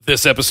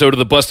This episode of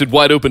the Busted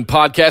Wide Open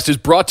podcast is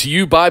brought to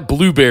you by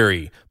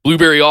Blueberry.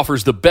 Blueberry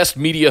offers the best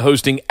media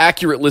hosting,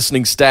 accurate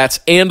listening stats,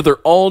 and their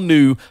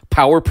all-new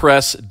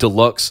PowerPress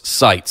Deluxe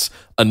sites.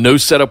 A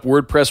no-setup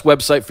WordPress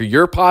website for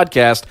your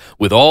podcast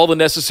with all the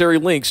necessary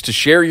links to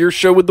share your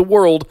show with the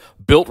world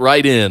built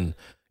right in.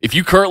 If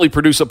you currently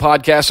produce a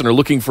podcast and are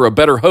looking for a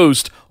better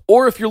host,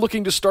 or if you're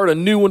looking to start a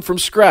new one from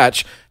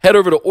scratch, head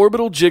over to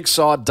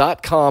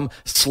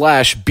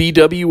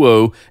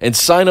orbitaljigsaw.com/BWO and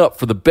sign up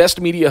for the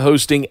best media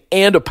hosting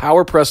and a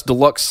PowerPress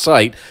Deluxe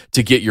site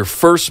to get your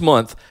first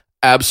month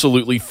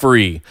absolutely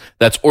free.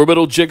 That's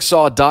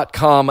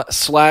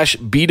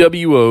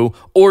orbitaljigsaw.com/BWO,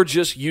 or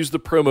just use the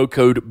promo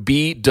code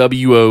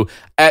BWO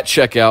at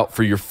checkout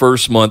for your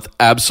first month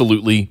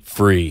absolutely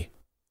free.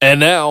 And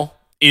now,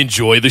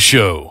 enjoy the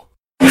show.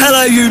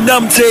 Hello, you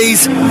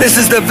numpties. This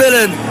is the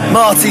villain,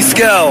 Marty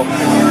Skell,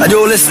 and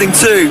you're listening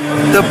to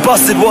the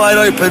Busted Wide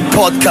Open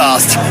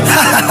podcast.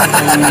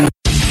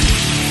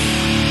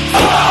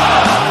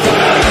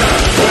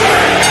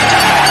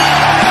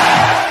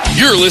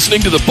 You're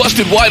listening to the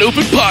Busted Wide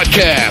Open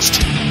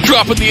podcast,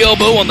 dropping the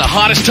elbow on the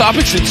hottest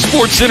topics in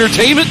sports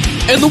entertainment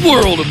and the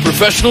world of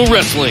professional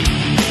wrestling.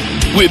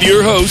 With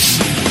your hosts,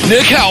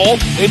 Nick Howell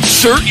and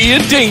Sir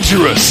Ian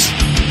Dangerous.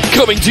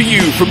 Coming to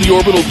you from the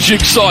Orbital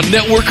Jigsaw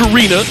Network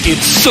Arena in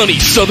sunny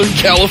Southern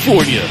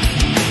California.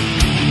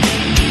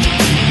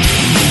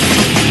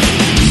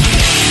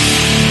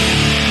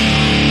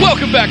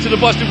 Welcome back to the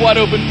Busted Wide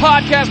Open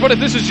podcast, but if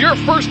this is your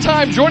first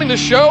time joining the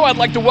show, I'd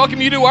like to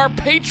welcome you to our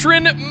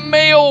patron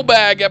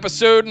mailbag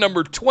episode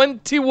number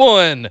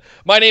 21.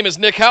 My name is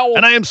Nick Howell.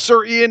 And I am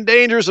Sir Ian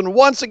Dangerous, and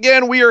once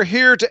again, we are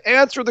here to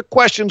answer the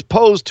questions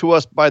posed to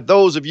us by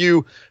those of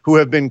you who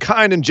have been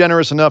kind and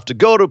generous enough to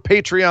go to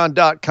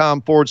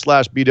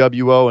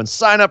patreon.com/BWO and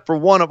sign up for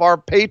one of our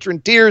patron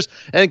tiers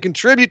and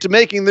contribute to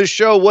making this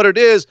show what it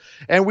is.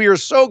 And we are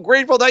so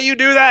grateful that you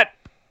do that,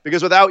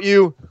 because without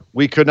you,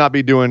 we could not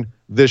be doing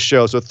this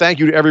show. So thank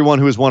you to everyone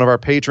who is one of our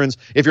patrons.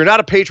 If you're not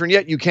a patron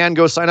yet, you can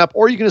go sign up,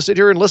 or you can just sit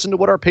here and listen to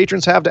what our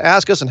patrons have to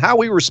ask us and how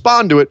we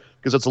respond to it,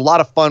 because it's a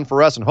lot of fun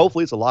for us, and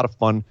hopefully it's a lot of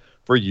fun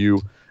for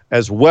you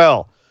as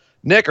well.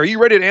 Nick, are you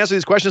ready to answer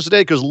these questions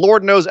today? Because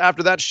Lord knows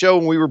after that show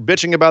when we were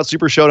bitching about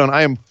Super Showdown,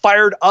 I am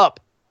fired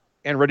up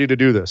and ready to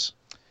do this.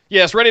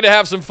 Yes, ready to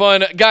have some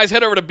fun. Guys,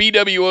 head over to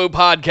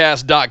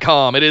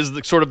bwopodcast.com. It is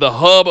sort of the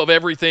hub of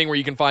everything, where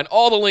you can find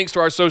all the links to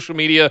our social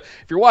media.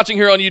 If you're watching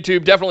here on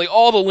YouTube, definitely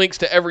all the links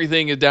to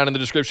everything is down in the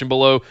description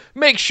below.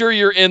 Make sure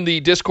you're in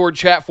the Discord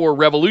chat for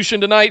Revolution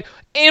tonight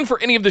and for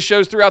any of the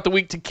shows throughout the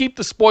week to keep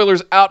the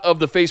spoilers out of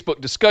the Facebook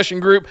discussion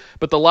group.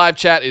 But the live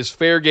chat is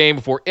fair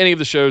game for any of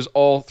the shows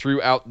all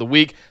throughout the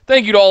week.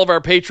 Thank you to all of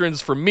our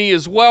patrons from me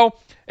as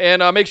well.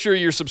 And make sure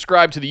you're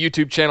subscribed to the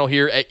YouTube channel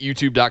here at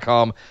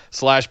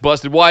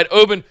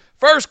youtube.com/bustedwideopen.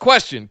 First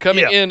question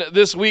coming in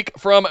this week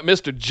from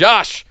Mr.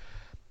 Josh.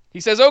 He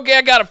says, okay,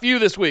 I got a few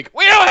this week.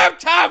 We don't have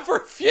time for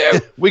a few.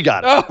 We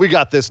got it. Oh. We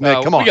got this,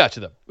 Nick. Come on. We got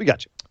you, though. We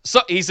got you.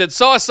 So he said,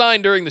 saw a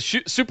sign during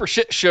the Super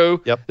Shit show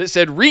that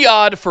said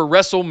Riyadh for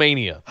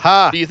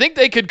WrestleMania. Do you think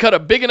they could cut a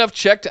big enough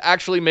check to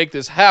actually make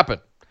this happen?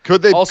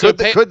 Could they? Also,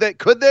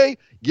 could they?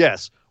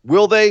 Yes.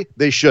 Will they?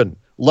 They shouldn't.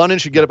 London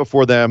should get it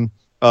before them.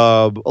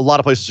 A lot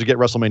of places should get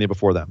WrestleMania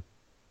before them.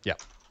 Yeah,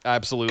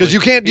 absolutely. Because you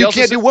can't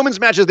do women's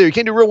matches there. You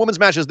can't do real women's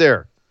matches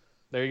there.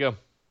 There you go.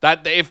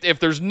 That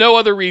if there's no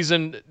other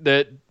reason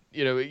that,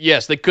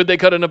 yes, they cut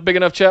a big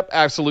enough check.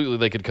 Absolutely,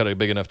 they could cut a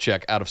big enough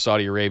check out of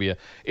Saudi Arabia.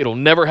 It'll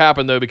never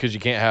happen though, because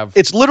you can't have.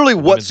 It's literally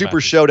what Super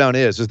Showdown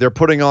is they're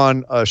putting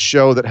on a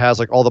show that has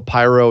like all the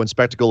pyro and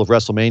spectacle of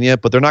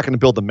WrestleMania, but they're not going to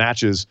build the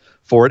matches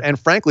for it. And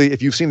frankly,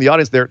 if you've seen the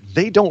audience there,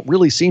 they don't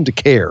really seem to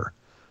care.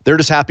 They're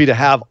just happy to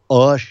have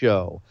a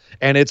show.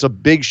 And it's a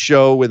big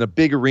show in a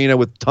big arena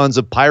with tons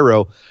of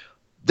pyro.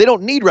 They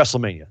don't need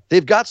WrestleMania.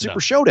 They've got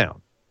Super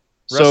Showdown.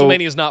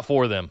 WrestleMania is not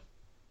for them.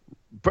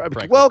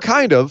 Frankly. Well,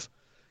 kind of.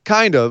 In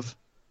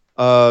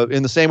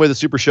the same way that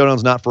Super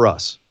Showdown's not for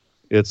us.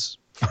 It's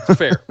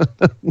fair.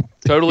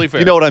 Totally fair.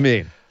 You know what I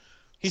mean?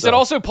 He said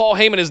also Paul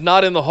Heyman is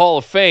not in the Hall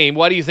of Fame.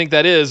 Why do you think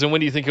that is? And when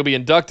do you think he'll be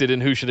inducted,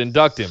 and who should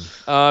induct him?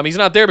 He's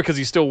not there because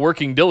he's still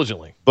working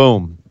diligently.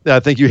 Boom. I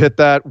think you hit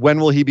that. When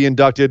will he be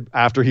inducted?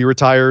 After he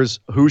retires?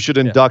 Who should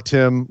induct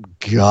him?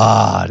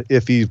 God,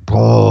 if he's...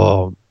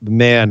 Oh,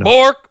 man.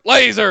 Bork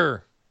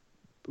Laser.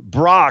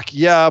 Brock,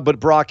 yeah,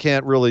 but Brock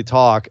can't really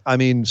talk. I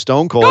mean,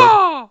 Stone Cold.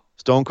 Ah!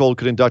 Stone Cold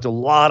could induct. A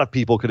lot of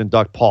people could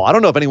induct Paul. I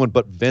don't know if anyone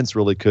but Vince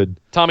really could.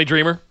 Tommy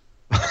Dreamer.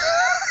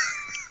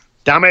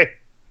 Tommy.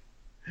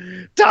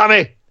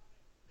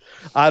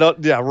 I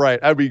don't. Yeah, right.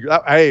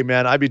 Hey,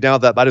 man, I'd be down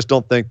with that. But I just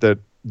don't think that,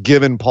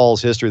 given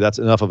Paul's history, that's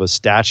enough of a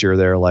stature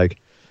there. Like,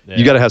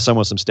 you got to have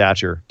someone with some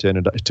stature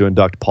to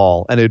induct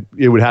Paul, and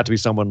it would have to be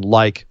someone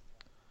like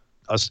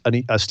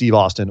a Steve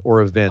Austin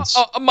or a Vince.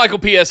 Michael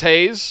P.S.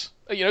 Hayes.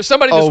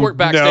 Somebody just worked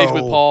backstage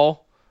with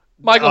Paul.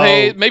 Michael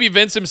Hayes, maybe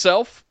Vince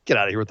himself. Get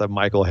out of here with that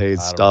Michael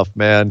Hayes stuff,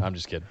 man. I'm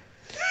just kidding.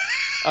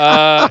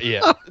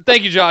 Yeah.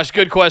 Thank you, Josh.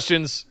 Good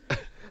questions.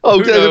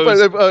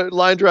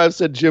 Line Drive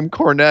said Jim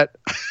Cornette.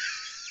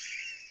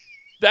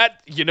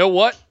 You know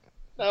what?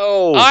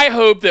 No. I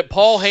hope that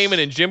Paul Heyman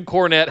and Jim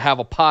Cornette have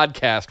a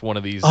podcast one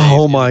of these days.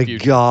 Oh in my the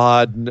future.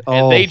 God.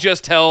 And they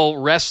just tell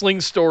wrestling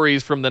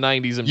stories from the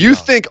 90s and You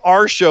beyond. think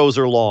our shows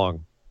are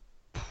long?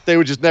 They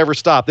would just never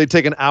stop. They'd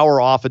take an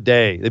hour off a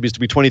day. They used to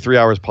be 23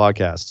 hours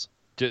podcasts.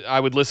 I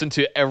would listen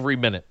to every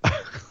minute. I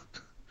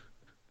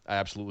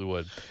absolutely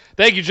would.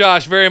 Thank you,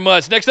 Josh, very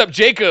much. Next up,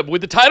 Jacob.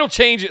 With the title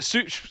change at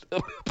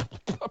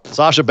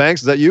Sasha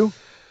Banks, is that you?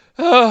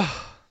 I'm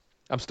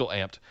still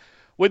amped.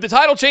 With the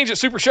title change at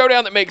Super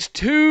Showdown that makes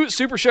 2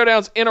 Super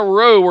Showdowns in a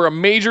row where a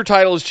major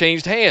title has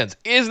changed hands,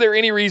 is there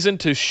any reason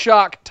to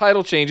shock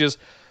title changes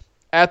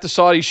at the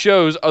Saudi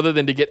shows other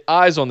than to get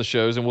eyes on the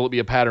shows, and will it be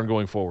a pattern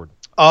going forward?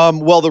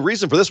 Well, the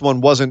reason for this one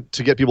wasn't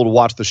to get people to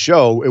watch the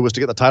show. It was to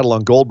get the title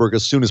on Goldberg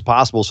as soon as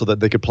possible so that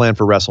they could plan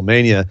for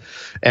WrestleMania.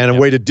 And a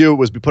way to do it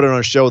was to put it on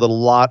a show that a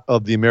lot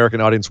of the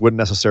American audience wouldn't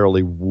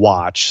necessarily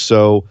watch.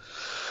 So,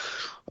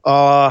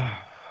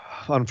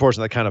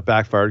 unfortunately, that kind of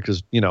backfired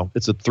because,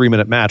 it's a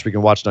 3-minute match. We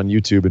can watch it on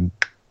YouTube in,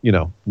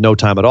 no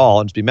time at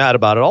all and just be mad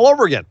about it all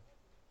over again.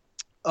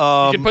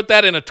 You can put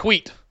that in a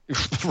tweet.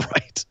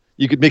 Right.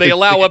 You could make They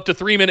allow up to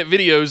 3-minute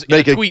videos in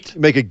a tweet.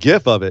 Make a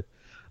GIF of it.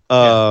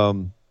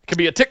 It could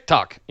be a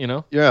TikTok,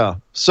 Yeah.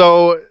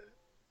 So,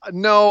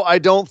 no, I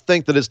don't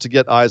think that it's to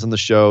get eyes on the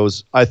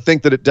shows. I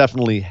think that it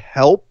definitely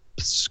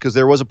helps because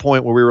there was a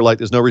point where we were like,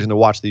 there's no reason to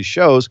watch these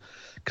shows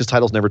because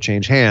titles never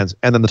change hands.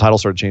 And then the title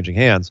started changing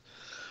hands.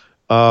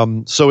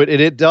 So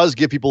it does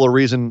give people a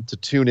reason to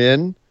tune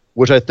in,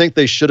 which I think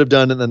they should have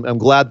done. And I'm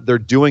glad they're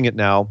doing it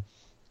now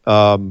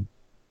from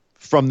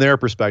their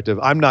perspective.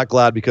 I'm not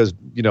glad because,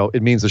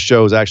 it means the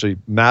shows actually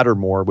matter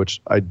more, which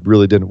I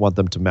really didn't want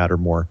them to matter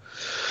more.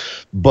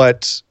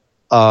 But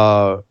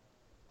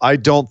I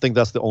don't think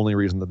that's the only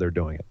reason that they're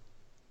doing it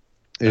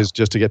is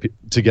just to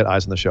get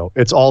eyes on the show.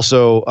 It's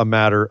also a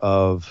matter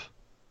of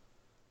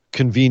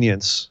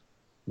convenience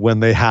when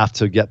they have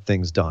to get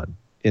things done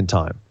in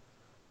time.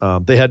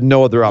 They had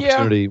no other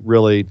opportunity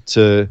really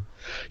to,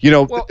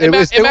 Well,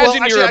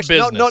 imagine you're a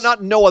business.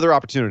 Not no other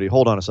opportunity.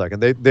 Hold on a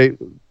second.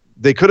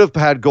 They could have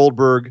had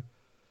Goldberg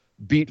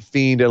beat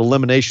Fiend at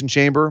Elimination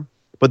Chamber,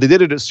 but they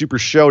did it at Super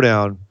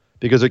Showdown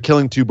because they're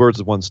killing 2 birds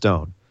with 1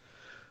 stone.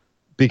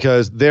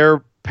 Because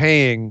they're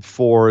paying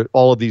for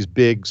all of these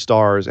big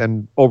stars,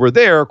 and over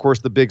there, of course,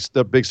 the big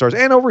stars,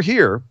 and over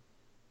here,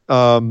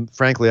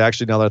 frankly,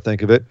 actually, now that I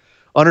think of it,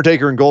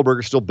 Undertaker and Goldberg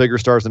are still bigger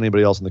stars than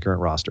anybody else in the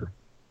current roster.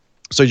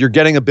 So you're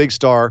getting a big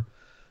star,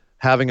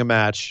 having a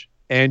match,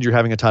 and you're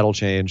having a title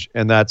change,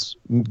 and that's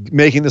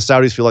making the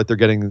Saudis feel like they're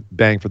getting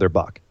bang for their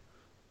buck.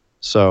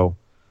 So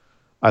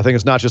I think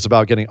it's not just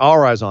about getting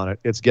our eyes on it;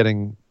 it's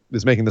making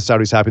the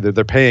Saudis happy that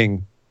they're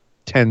paying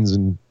tens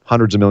and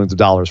hundreds of millions of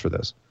dollars for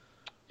this.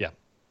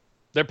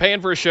 They're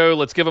paying for a show.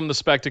 Let's give them the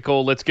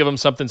spectacle. Let's give them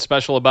something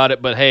special about it.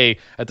 But hey,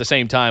 at the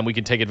same time, we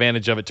can take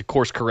advantage of it to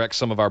course correct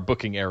some of our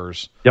booking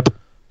errors. Yep.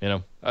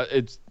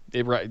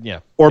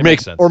 Or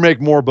make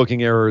more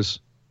booking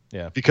errors.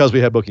 Yeah. Because we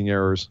had booking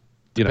errors.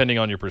 Depending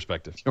on your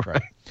perspective.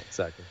 Right.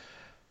 Exactly.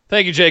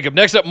 Thank you, Jacob.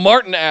 Next up,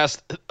 Martin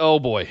asked, oh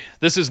boy,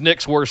 this is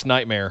Nick's worst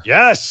nightmare.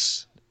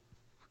 Yes.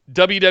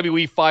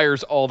 WWE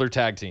fires all their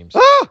tag teams.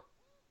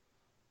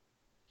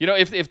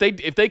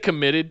 If they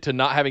committed to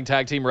not having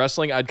tag team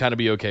wrestling, I'd kind of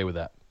be okay with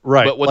that.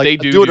 Right. But what like, they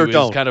do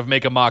is kind of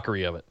make a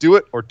mockery of it. Do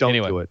it or don't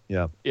do it.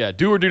 Yeah. Yeah,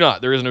 do or do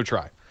not. There is no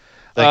try.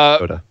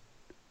 Thank you, Yoda.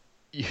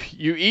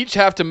 You each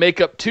have to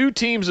make up 2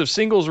 teams of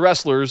singles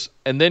wrestlers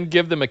and then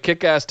give them a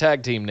kick-ass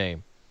tag team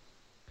name.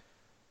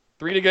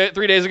 3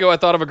 days ago, I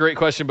thought of a great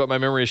question, but my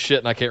memory is shit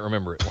and I can't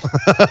remember it.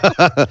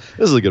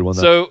 This is a good one,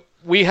 though. So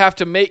we have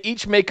to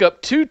each make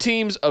up 2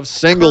 teams of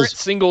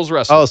singles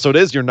wrestlers. Oh, so it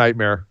is your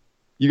nightmare.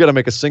 You got to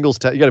make a singles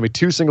tag. You got to make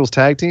 2 singles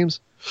tag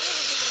teams.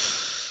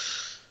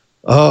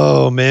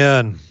 Oh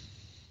man,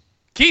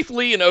 Keith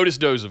Lee and Otis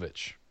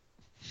Dozovich.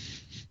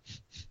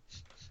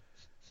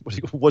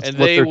 What's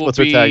their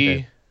tag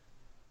name?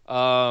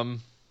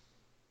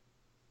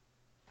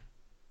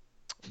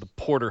 The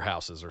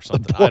Porterhouses or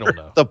something. I don't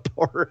know. The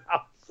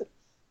Porterhouses.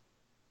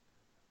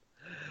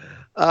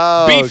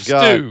 Oh, beef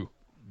God. stew.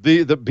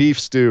 The beef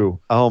stew.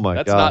 Oh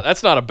my God.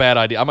 That's not a bad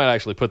idea. I might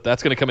actually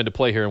that's going to come into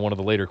play here in one of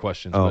the later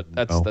questions. Oh, but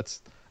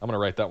that's I'm going to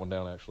write that one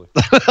down actually.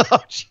 Oh,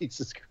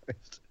 Jesus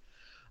Christ.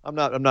 I'm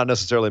not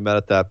necessarily mad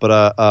at that, but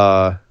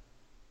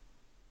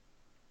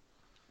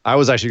I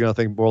was actually going to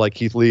think more like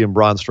Keith Lee and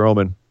Braun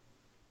Strowman.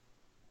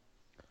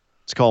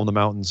 Let's call them the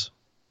Mountains.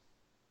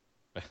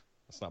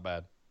 That's not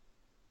bad.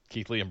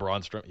 Keith Lee and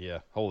Braun Strowman. Yeah,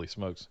 holy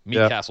smokes.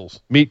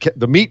 Castles.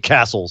 The Meat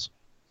Castles.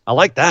 I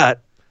like that.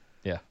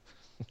 Yeah.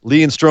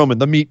 Lee and Strowman,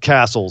 the Meat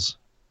Castles.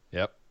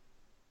 Yep.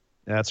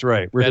 That's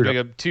right. We're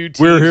here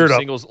to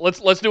singles.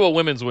 Let's do a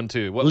women's one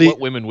too. What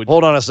women would?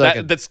 Hold on a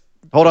second.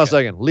 Hold on a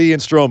second. Lee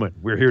and Strowman.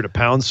 We're here to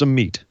pound some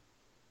meat.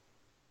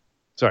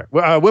 Sorry.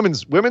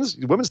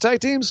 Women's tag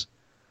teams.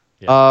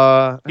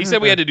 Yeah. He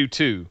said we had to do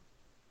 2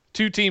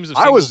 teams of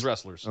singles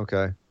wrestlers.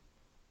 Okay.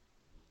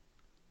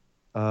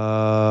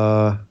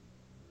 Well,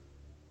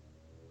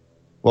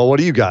 what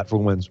do you got for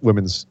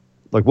women's?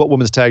 Like, what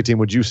women's tag team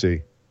would you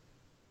see?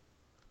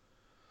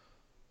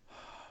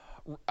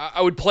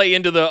 I would play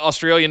into the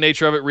Australian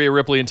nature of it, Rhea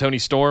Ripley and Toni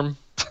Storm.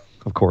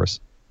 Of course.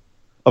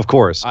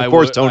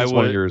 Tony's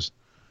one of yours.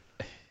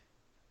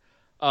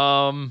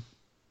 I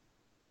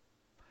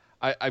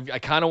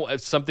kind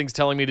of something's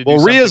telling me to do. Well,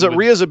 something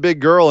Rhea's a big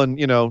girl,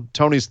 and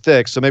Tony's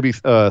thick, so maybe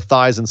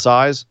thighs and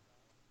size.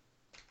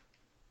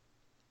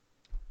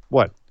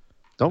 What?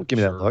 Don't give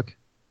me that look.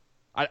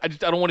 I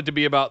don't want it to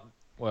be about.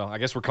 Well, I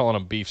guess we're calling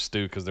them beef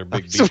stew because they're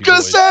big. I was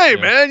gonna say,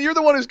 man, you're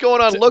the one who's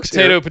going on looks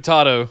potato, here.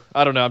 potato.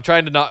 I don't know. I'm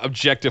trying to not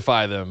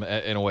objectify them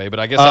in a way, but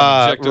I guess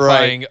I'm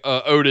objectifying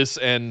Otis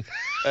and.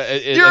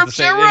 You're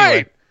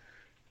right.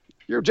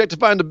 You're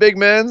objectifying the big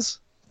men's.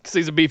 Because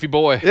he's a beefy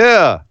boy.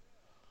 Yeah.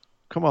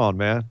 Come on,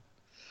 man.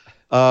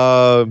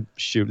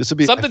 Shoot, this would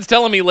be something's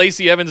telling me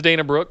Lacey Evans,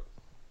 Dana Brooke.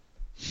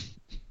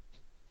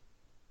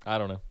 I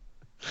don't know.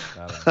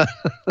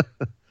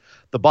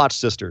 The Botch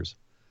sisters.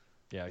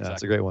 Yeah, exactly.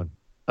 That's a great one.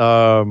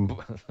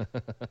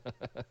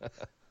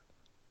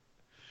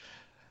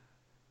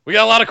 We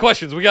got a lot of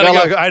questions. We got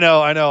to go. I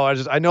know. I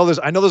know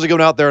there's a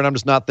going out there, and I'm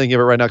just not thinking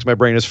of it right now because my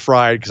brain is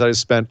fried because I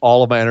just spent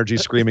all of my energy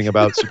screaming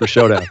about Super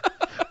Showdown.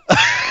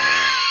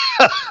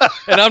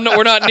 And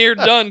we're not near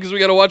done because we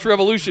got to watch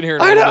Revolution here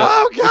in a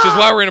little bit, which is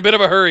why we're in a bit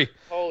of a hurry.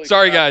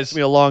 Sorry, guys. It's gonna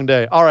be a long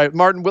day. All right,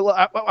 Martin.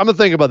 I'm gonna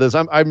think about this.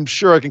 I'm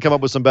sure I can come up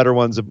with some better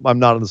ones if I'm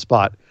not on the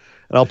spot,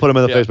 and I'll put them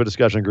in the Facebook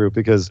discussion group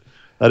because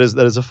that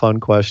is a fun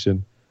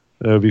question.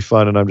 It would be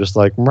fun, and I'm just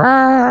like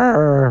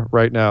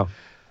right now.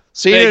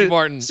 Thank you,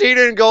 Martin.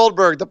 Cena and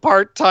Goldberg, the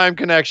part-time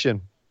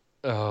connection.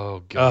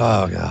 Oh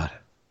God.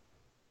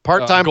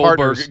 Part-time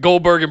partners.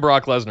 Goldberg and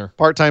Brock Lesnar.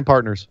 Part-time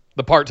partners.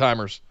 The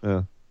part-timers.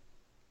 Yeah.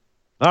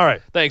 All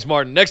right. Thanks,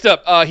 Martin. Next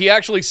up, he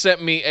actually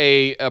sent me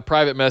a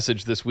private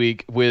message this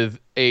week with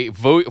a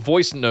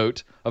voice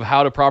note of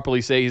how to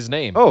properly say his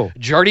name. Oh.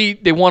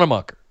 Jardy De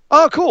Wanamaker.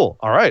 Oh, cool.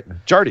 All right.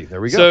 Jardy.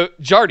 There we go. So,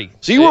 Jardy.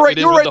 So you were right.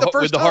 You were right the first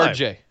time. With the hard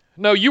J.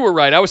 No, you were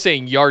right. I was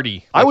saying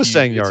Yardy. I was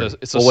saying Yardy.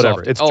 It's a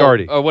whatever. It's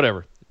Jardy. Oh,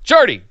 whatever.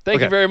 Jardy,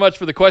 thank you very much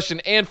for the question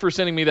and for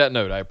sending me that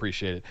note. I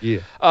appreciate it.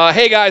 Yeah.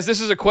 Hey, guys,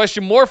 this is a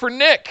question more for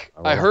Nick.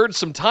 I heard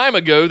some time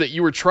ago that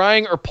you were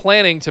trying or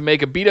planning to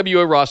make a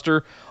BWO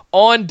roster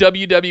on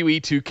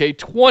WWE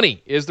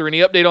 2K20. Is there any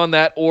update on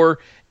that, or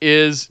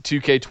is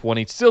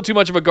 2K20 still too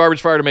much of a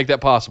garbage fire to make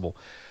that possible?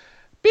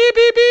 Beep,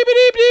 beep, beep,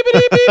 beep, beep,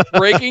 beep, beep.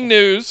 Breaking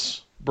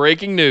news.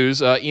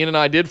 Ian and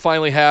I did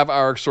finally have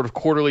our sort of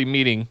quarterly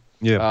meeting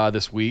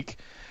this week.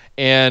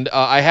 And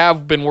I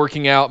have been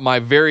working out my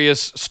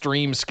various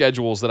stream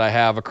schedules that I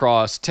have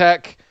across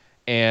tech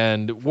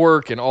and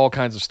work and all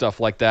kinds of stuff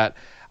like that.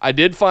 I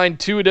did find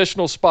 2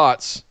 additional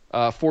spots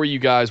for you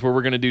guys where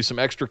we're going to do some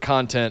extra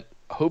content,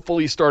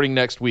 hopefully starting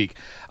next week.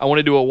 I want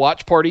to do a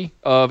watch party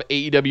of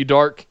AEW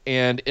Dark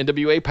and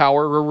NWA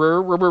Power,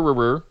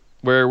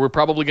 where we're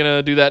probably going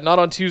to do that not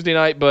on Tuesday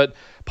night, but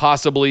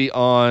possibly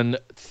on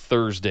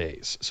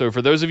Thursdays. So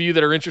for those of you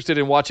that are interested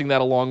in watching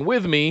that along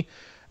with me,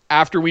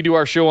 after we do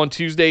our show on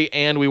Tuesday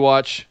and we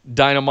watch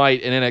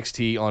Dynamite and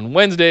NXT on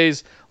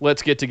Wednesdays,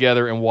 let's get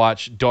together and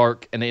watch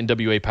Dark and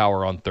NWA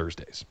Power on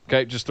Thursdays.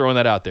 Okay, just throwing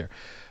that out there.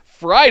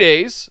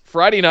 Friday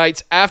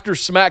nights after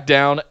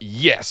SmackDown,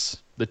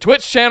 yes. The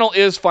Twitch channel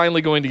is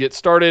finally going to get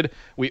started.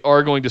 We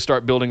are going to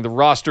start building the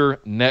roster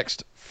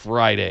next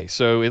Friday.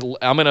 So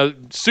I'm going to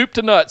soup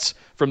to nuts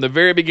from the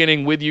very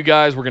beginning with you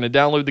guys. We're going to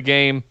download the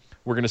game.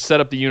 We're going to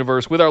set up the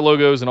universe with our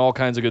logos and all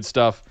kinds of good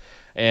stuff.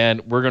 And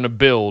we're going to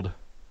build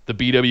the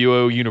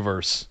BWO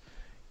universe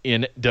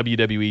in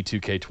WWE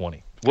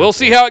 2K20. We'll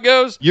see how it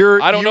goes.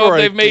 I don't know if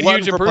they've made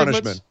huge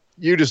improvements.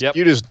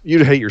 Punishment.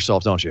 You hate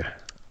yourself, don't you?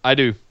 I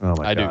do. Oh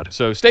my God. Do.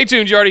 So stay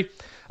tuned, Jardy.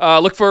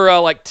 Look for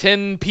like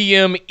 10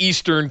 p.m.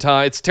 Eastern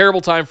time. It's a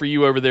terrible time for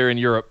you over there in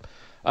Europe,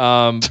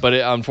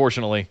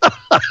 unfortunately.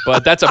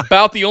 But that's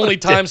about the only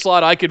time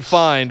slot I could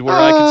find where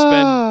I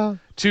could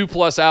spend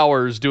 2+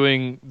 hours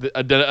doing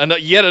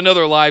yet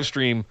another live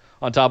stream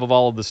on top of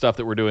all of the stuff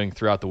that we're doing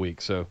throughout the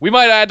week. So we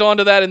might add on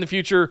to that in the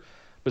future,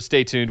 but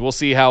stay tuned. We'll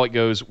see how it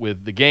goes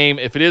with the game.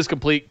 If it is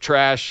complete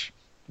trash,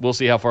 we'll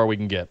see how far we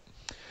can get.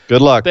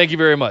 Good luck. Thank you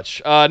very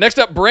much. Next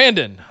up,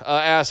 Brandon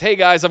asks, hey,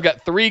 guys, I've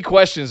got 3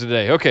 questions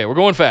today. Okay, we're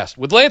going fast.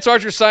 With Lance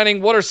Archer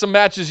signing, what are some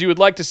matches you would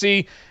like to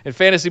see and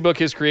fantasy book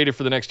his creative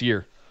for the next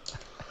year?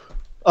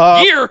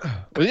 Yeah,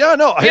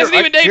 no. He hasn't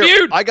even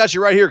debuted. I got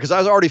you right here because I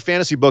was already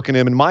fantasy booking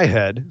him in my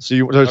head. So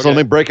let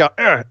me break out.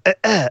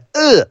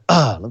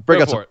 Let's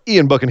break out some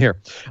Ian booking here.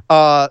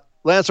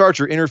 Lance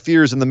Archer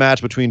interferes in the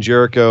match between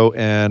Jericho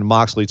and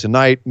Moxley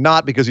tonight,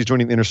 not because he's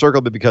joining the Inner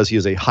Circle, but because he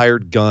is a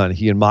hired gun.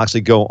 He and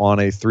Moxley go on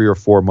a 3 or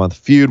 4 month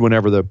feud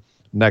whenever the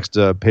next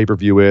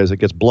pay-per-view is. It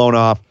gets blown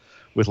off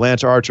with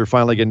Lance Archer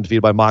finally getting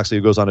defeated by Moxley,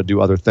 who goes on to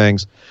do other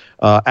things.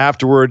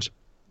 Afterwards,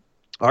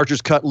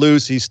 Archer's cut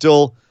loose. He's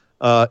still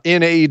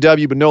in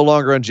AEW, but no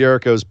longer on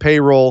Jericho's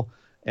payroll.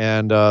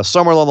 And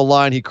somewhere along the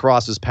line, he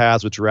crosses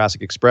paths with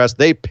Jurassic Express.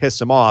 They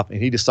piss him off,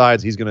 and he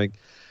decides he's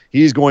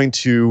going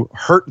to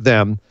hurt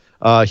them.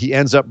 He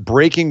ends up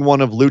breaking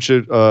one of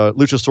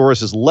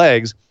Luchasaurus's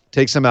legs,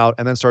 takes him out,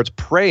 and then starts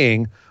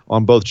preying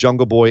on both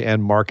Jungle Boy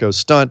and Marco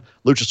Stunt.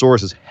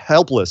 Luchasaurus is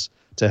helpless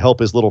to help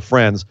his little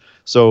friends.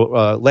 So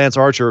Lance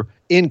Archer,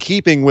 in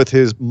keeping with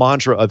his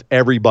mantra of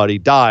everybody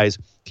dies,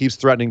 keeps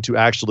threatening to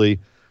actually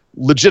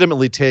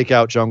legitimately take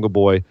out Jungle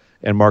Boy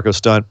and Marco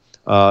Stunt.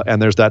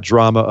 And there's that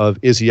drama of,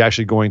 is he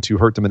actually going to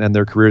hurt them and end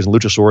their careers? And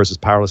Luchasaurus is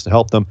powerless to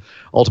help them.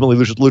 Ultimately,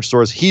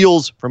 Luchasaurus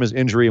heals from his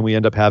injury, and we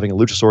end up having a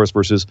Luchasaurus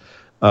versus.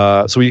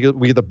 So we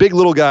get the big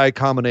little guy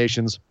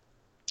combinations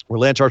where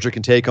Lance Archer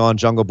can take on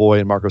Jungle Boy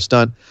and Marco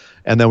Stunt,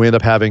 and then we end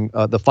up having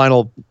the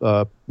final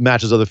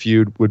matches of the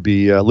feud would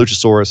be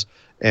Luchasaurus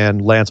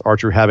and Lance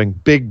Archer having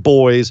big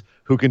boys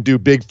who can do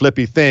big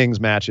flippy things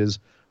matches,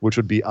 which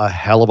would be a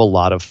hell of a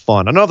lot of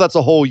fun. I don't know if that's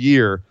a whole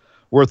year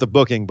worth of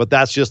booking, but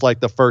that's just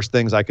like the first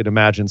things I could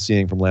imagine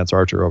seeing from Lance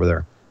Archer over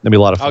there. It'd be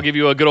a lot of fun. I'll give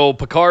you a good old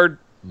Picard.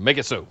 Make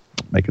it so.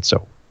 Make it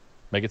so.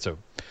 Make it so.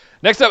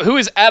 Next up, who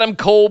is Adam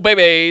Cole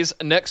Baby's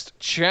next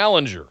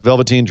challenger?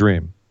 Velveteen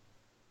Dream.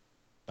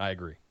 I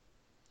agree.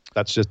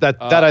 That's just that.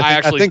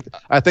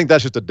 I think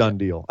that's just a done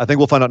deal. I think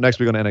we'll find out next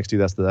week on NXT.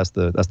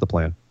 That's the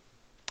plan.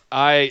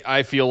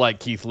 I feel like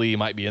Keith Lee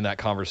might be in that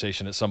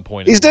conversation at some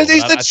point. He's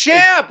the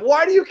champ.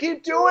 Why do you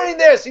keep doing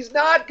this? He's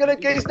not gonna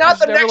get. He's not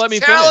the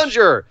next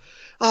challenger.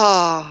 Go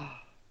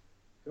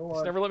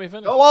on. Never let me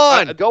finish. Go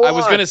on. I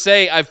was gonna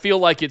say I feel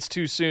like it's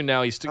too soon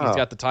now. He's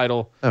got the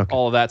title,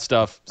 all of that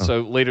stuff.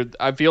 So later,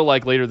 I feel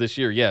like later this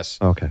year, yes.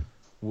 Okay.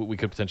 We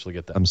could potentially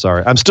get that. I'm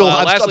sorry. I'm still.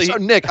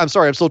 Nick, I'm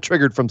sorry. I'm still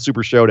triggered from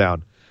Super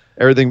Showdown.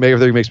 Everything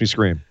makes me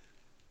scream.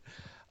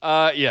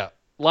 Yeah.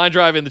 Line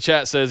Drive in the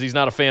chat says he's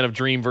not a fan of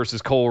Dream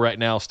versus Cole right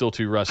now. Still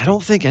too rusty. I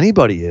don't think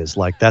anybody is.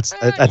 Like that's.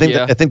 I think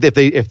that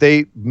if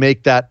they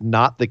make that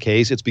not the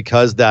case, it's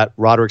because that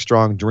Roderick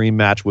Strong Dream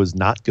match was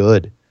not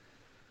good,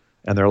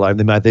 and they're like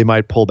they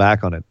might pull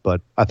back on it.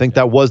 But I think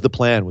that was the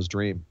plan, was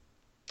Dream.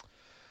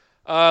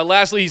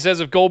 Lastly, he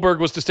says if Goldberg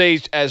was to stay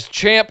as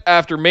champ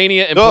after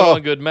Mania and put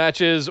on good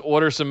matches,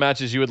 what are some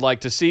matches you would like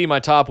to see? My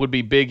top would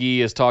be Big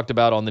E, as talked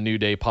about on the New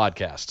Day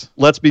podcast.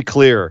 Let's be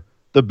clear.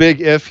 The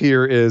big if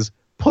here is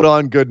put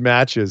on good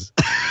matches.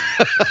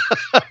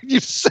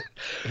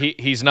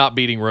 He's not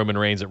beating Roman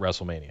Reigns at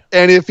WrestleMania.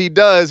 And if he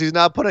does, he's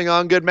not putting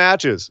on good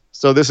matches.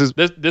 So this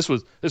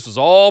was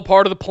all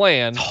part of the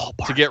plan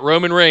to get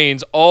Roman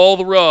Reigns all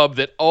the rub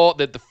that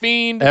the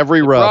Fiend,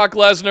 every rub, Brock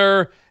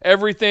Lesnar,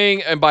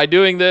 everything, and by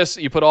doing this,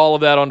 you put all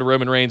of that onto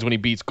Roman Reigns when he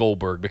beats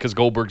Goldberg, because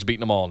Goldberg's beating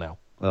them all now.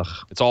 Ugh.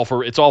 It's all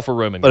for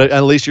Roman. But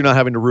at least you're not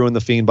having to ruin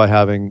the Fiend by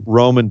having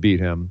Roman beat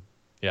him.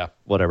 Yeah.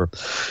 Whatever.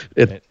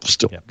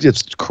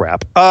 It's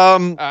crap.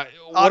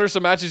 What are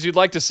some matches you'd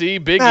like to see?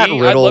 Big Matt E.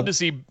 Riddle. I'd love to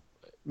see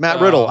Matt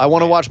Riddle. I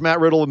want to watch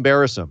Matt Riddle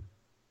embarrass him.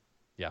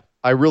 Yeah.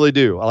 I really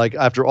do.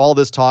 After all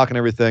this talk and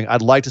everything,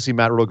 I'd like to see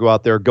Matt Riddle go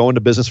out there, go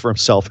into business for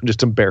himself, and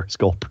just embarrass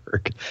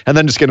Goldberg, and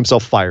then just get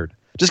himself fired.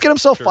 Just get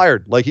himself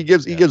fired. Like he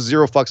gives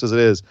zero fucks as it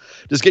is.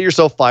 Just get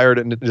yourself fired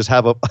and just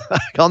have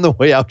on the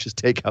way out, just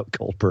take out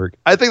Goldberg.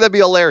 I think that'd be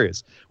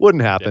hilarious.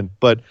 Wouldn't happen,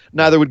 but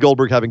neither would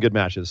Goldberg having good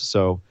matches.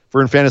 So if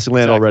we're in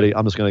Fantasyland already,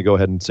 I'm just going to go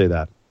ahead and say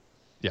that.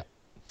 Yeah.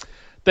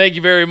 Thank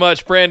you very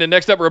much, Brandon.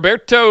 Next up,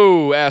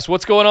 Roberto asks,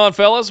 "What's going on,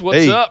 fellas?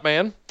 What's up,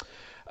 man?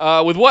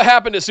 With what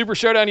happened at Super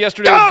Showdown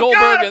yesterday with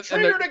Goldberg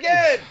triggered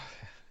again.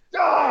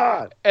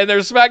 God. And their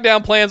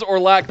SmackDown plans or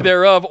lack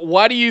thereof,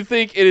 why do you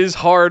think it is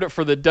hard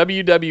for the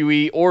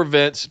WWE or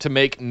Vince to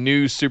make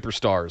new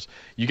superstars?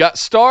 You got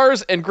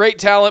stars and great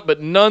talent, but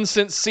none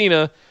since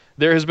Cena.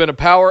 There has been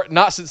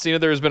not since Cena,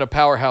 there has been a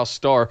powerhouse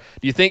star.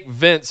 Do you think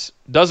Vince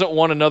doesn't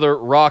want another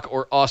Rock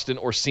or Austin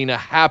or Cena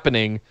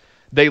happening?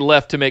 They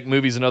left to make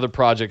movies and other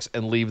projects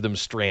and leave them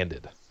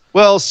stranded.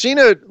 Well,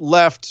 Cena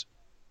left,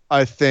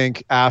 I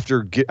think,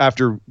 after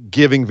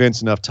giving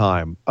Vince enough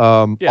time.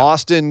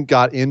 Austin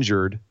got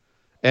injured,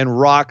 and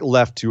Rock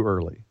left too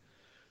early.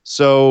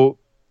 So,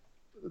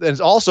 and it's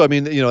also, I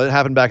mean, it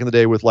happened back in the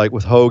day with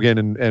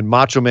Hogan and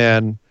Macho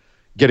Man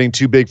getting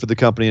too big for the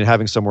company and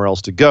having somewhere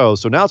else to go.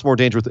 So now it's more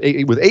dangerous.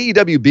 With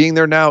AEW being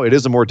there now, it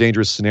is a more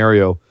dangerous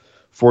scenario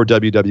for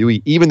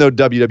WWE. Even though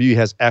WWE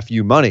has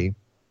FU money,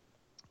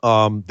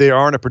 they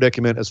are in a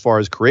predicament as far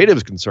as creative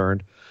is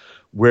concerned,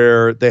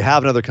 where they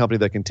have another company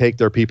that can take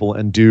their people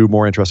and do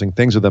more interesting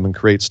things with them and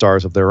create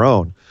stars of their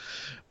own.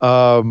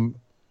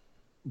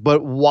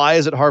 But why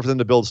is it hard for them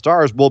to build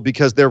stars? Well,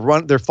 because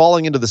they're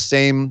falling into the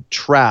same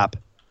trap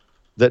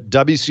that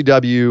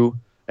WCW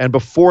and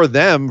before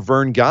them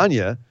Vern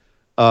Gagne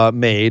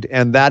made,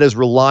 and that is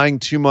relying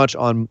too much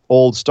on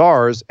old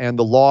stars and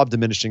the law of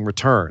diminishing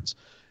returns.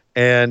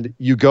 And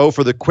you go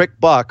for the quick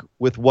buck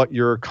with what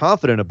you're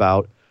confident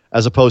about,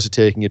 as opposed to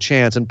taking a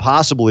chance and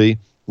possibly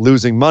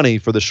losing money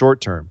for the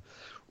short term.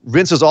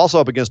 Vince is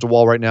also up against a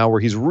wall right now where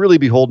he's really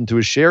beholden to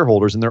his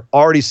shareholders, and they're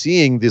already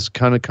seeing this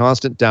kind of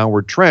constant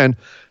downward trend.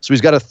 So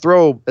he's got to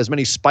throw as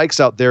many spikes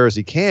out there as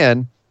he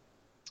can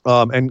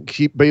and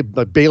keep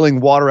bailing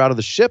water out of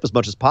the ship as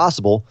much as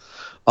possible.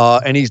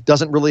 And he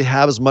doesn't really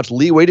have as much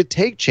leeway to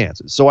take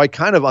chances. So I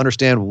kind of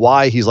understand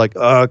why he's like,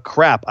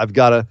 crap, I've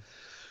got to,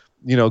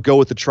 go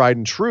with the tried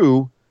and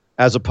true,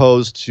 as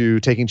opposed to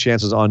taking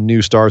chances on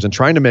new stars and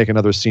trying to make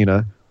another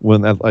Cena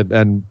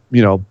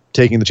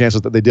taking the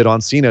chances that they did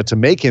on Cena to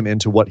make him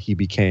into what he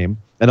became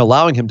and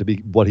allowing him to be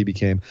what he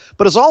became.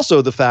 But it's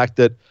also the fact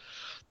that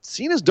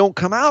Cenas don't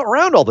come out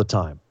around all the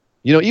time.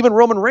 Even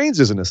Roman Reigns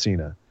isn't a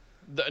Cena.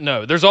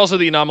 No, there's also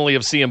the anomaly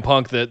of CM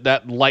Punk,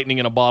 that lightning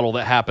in a bottle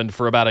that happened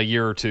for about a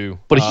year or two.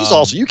 But he's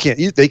also,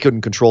 they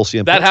couldn't control CM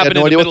Punk. That happened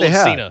in the middle of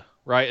Cena,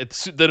 right?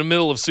 It's the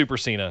middle of Super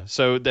Cena.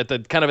 So that the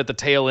kind of at the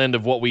tail end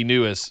of what we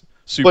knew as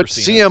Super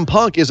Cena. CM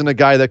Punk isn't a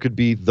guy that could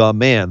be the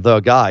man,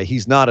 the guy.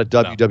 He's not a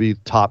WWE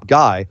top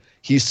guy.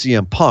 He's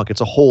CM Punk.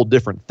 It's a whole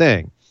different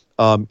thing.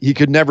 He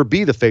could never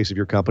be the face of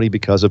your company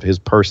because of his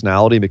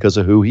personality, because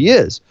of who he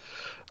is.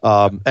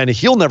 And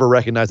he'll never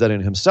recognize that in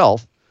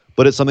himself.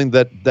 But it's something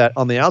that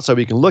on the outside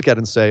we can look at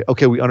and say,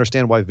 okay, we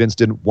understand why Vince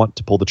didn't want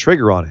to pull the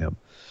trigger on him.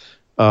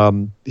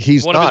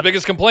 He's one of his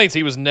biggest complaints.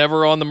 He was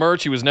never on the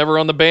merch. He was never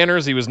on the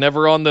banners. He was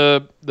never on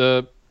the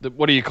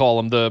what do you call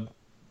them? The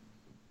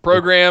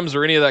programs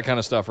or any of that kind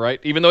of stuff, right?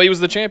 Even though he was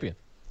the champion.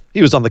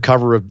 He was on the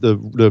cover of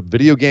the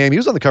video game. He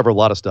was on the cover of a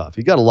lot of stuff.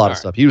 He got a lot of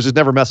stuff. He was just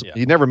never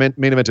He never main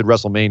evented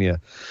WrestleMania,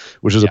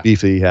 which was a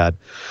beef that he had.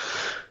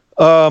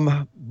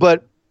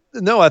 But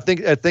no, I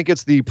think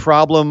it's the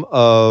problem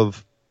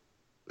of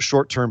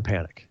short-term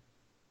panic.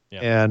 Yeah.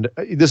 And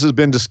this has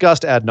been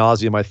discussed ad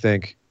nauseum, I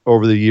think,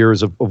 over the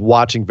years of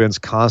watching Vince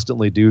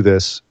constantly do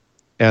this.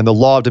 And the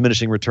law of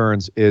diminishing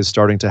returns is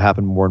starting to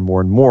happen more and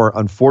more and more.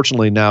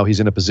 Unfortunately, now he's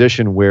in a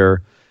position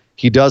where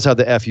he does have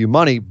the FU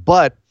money.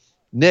 But,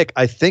 Nick,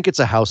 I think it's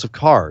a house of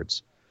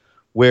cards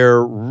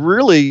where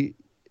really,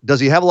 does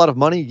he have a lot of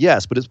money?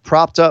 Yes, but it's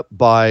propped up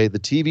by the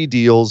TV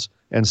deals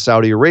and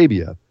Saudi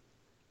Arabia.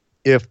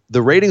 If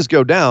the ratings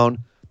go down,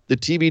 the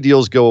TV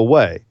deals go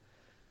away.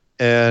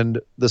 And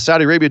the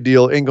Saudi Arabia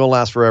deal ain't going to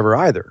last forever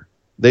either.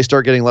 They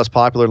start getting less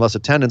popular and less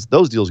attendance,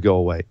 those deals go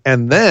away.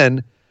 And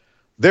then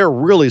they're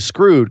really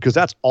screwed because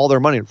that's all their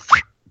money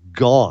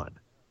gone.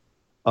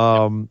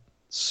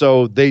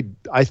 So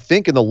I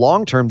think in the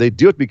long term, they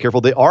do have to be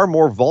careful. They are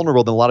more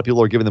vulnerable than a lot of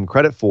people are giving them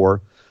credit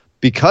for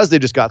because they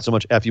just got so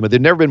much FU.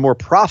 They've never been more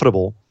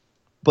profitable,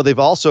 but they've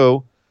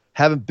also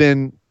haven't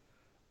been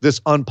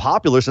this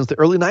unpopular since the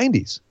early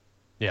 90s.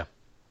 Yeah.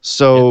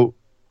 So...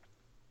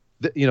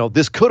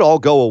 this could all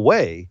go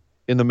away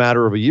in the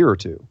matter of a year or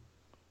two.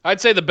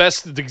 I'd say the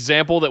best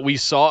example that we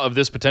saw of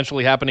this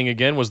potentially happening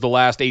again was the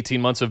last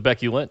 18 months of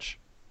Becky Lynch.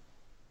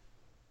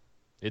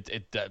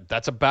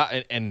 That's about,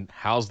 and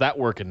how's that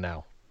working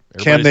now?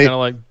 Everybody's kind of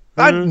like,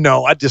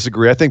 No, I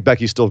disagree. I think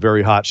Becky's still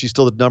very hot. She's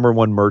still the number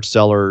one merch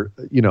seller.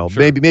 Sure.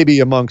 Maybe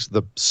amongst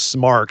the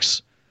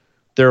smarks,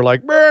 they're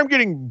like, I'm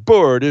getting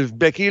bored of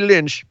Becky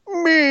Lynch.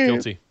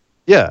 Guilty.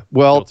 Yeah,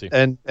 well, Guilty.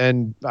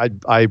 and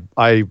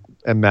I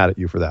am mad at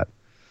you for that.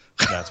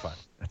 That's fine.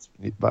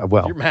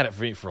 Well, you're mad at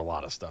me for a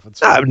lot of stuff.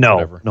 It's no, I'm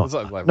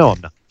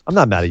not. I'm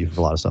not mad at you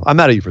for a lot of stuff. I'm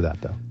mad at you for that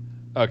though.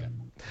 Okay.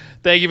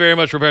 Thank you very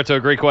much, Roberto.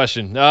 Great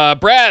question.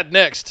 Brad,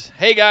 next.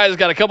 Hey guys,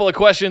 got a couple of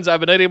questions I've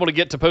been unable to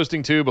get to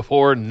posting to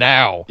before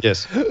now.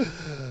 Yes. It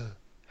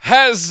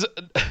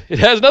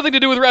has nothing to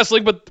do with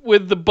wrestling, but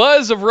with the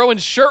buzz of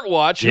Rowan's shirt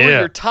watch. Who are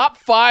your top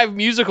 5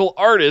 musical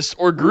artists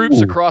or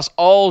groups across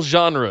all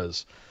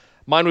genres?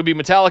 Mine would be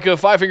Metallica,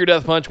 Five Finger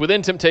Death Punch,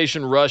 Within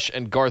Temptation, Rush,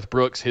 and Garth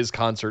Brooks. His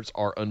concerts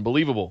are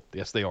unbelievable.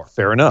 Yes, they are.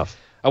 Fair enough.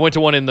 I went to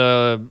one in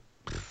the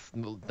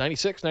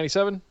 96,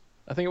 97,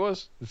 I think it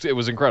was. It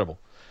was incredible.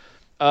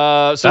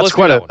 So that's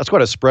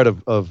quite a spread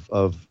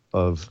of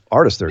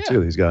artists there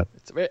too. He's got.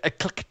 It's very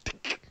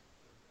eclectic.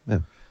 Yeah.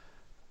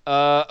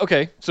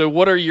 Okay, so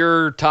what are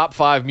your top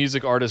 5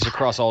 music artists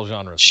across all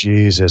genres?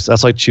 Jesus,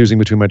 that's like choosing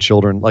between my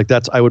children.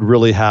 I would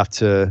really have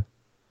to.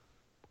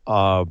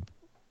 I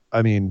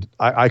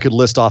could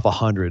list off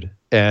 100,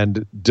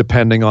 and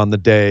depending on the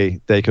day,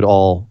 they could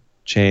all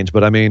change.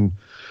 But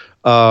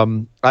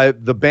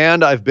the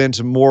band I've been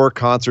to more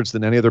concerts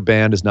than any other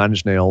band is Nine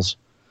Inch Nails.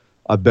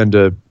 I've been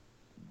to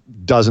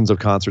dozens of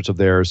concerts of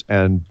theirs,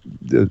 and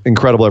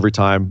incredible every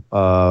time.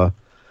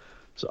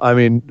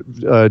 Nine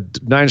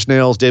Inch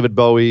Nails, David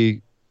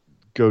Bowie,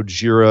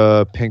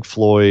 Gojira, Pink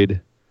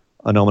Floyd.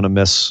 I know I'm going to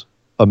miss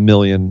a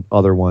million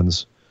other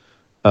ones.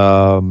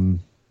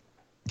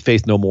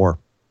 Faith No More.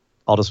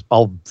 I'll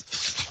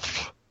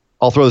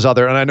throw this out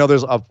there, and I know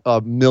there's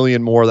a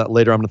million more that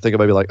later I'm going to think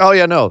about. Be like, oh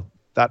yeah, no,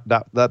 that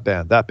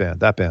band.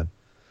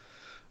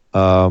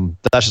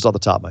 That's just off the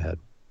top of my head.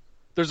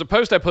 There's a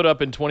post I put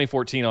up in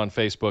 2014 on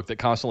Facebook that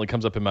constantly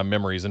comes up in my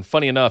memories, and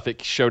funny enough,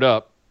 it showed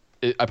up.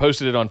 I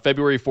posted it on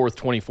February 4th,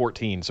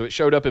 2014, so it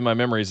showed up in my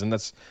memories, and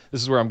this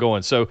is where I'm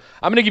going. So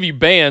I'm going to give you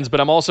bands, but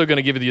I'm also going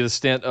to give you the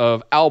stint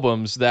of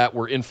albums that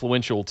were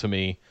influential to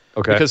me.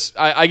 Okay. Because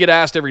I get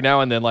asked every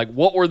now and then, like,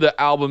 what were the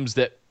albums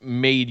that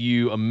made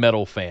you a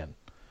metal fan?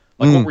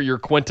 Like, what were your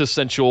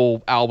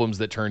quintessential albums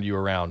that turned you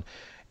around?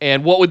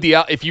 And what would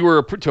if you were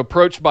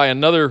approached by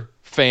another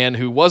fan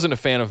who wasn't a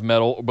fan of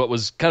metal but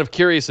was kind of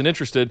curious and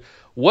interested,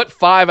 what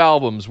 5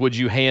 albums would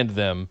you hand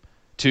them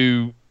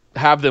to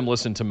have them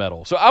listen to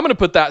metal? So I'm going to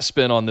put that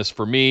spin on this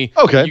for me.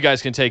 Okay. You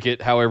guys can take it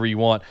however you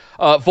want.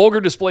 Vulgar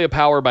Display of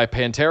Power by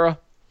Pantera.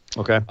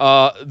 Okay.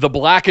 The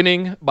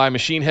Blackening by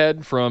Machine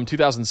Head from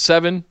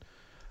 2007.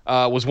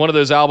 was one of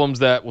those albums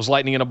that was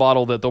lightning in a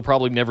bottle that they'll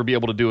probably never be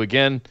able to do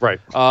again. Right.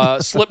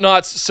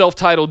 Slipknot's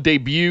self-titled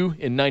debut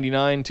in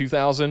 99,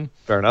 2000.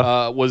 Fair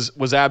enough.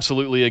 Was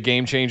absolutely a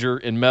game changer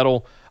in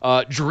metal.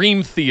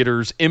 Dream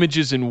Theater's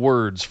Images and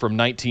Words from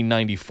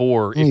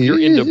 1994. If you're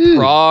into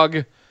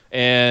prog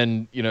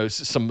and,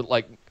 some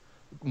like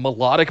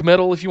melodic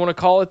metal, if you want to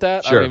call it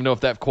that. Sure. I don't even know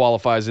if that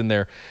qualifies in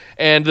there.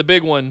 And the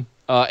big one,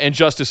 And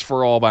Justice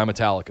for All by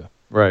Metallica.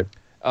 Right.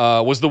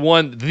 Was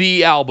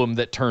the album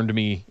that turned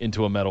me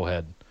into a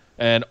metalhead,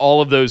 and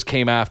all of those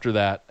came after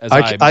that. As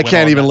I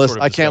can't even list.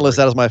 Sort of I can't list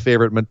that as my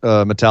favorite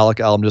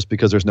Metallica album just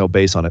because there's no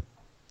bass on it.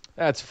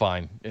 That's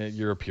fine.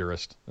 You're a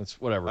purist.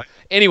 That's whatever.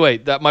 Anyway,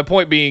 my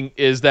point being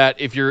is that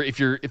if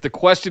the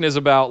question is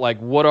about like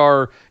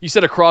you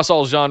said across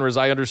all genres,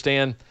 I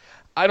understand.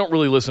 I don't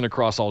really listen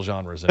across all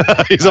genres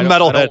anymore. He's a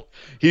metalhead.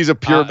 He's a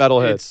pure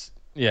metalhead.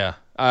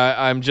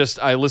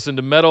 I listen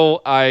to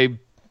metal. I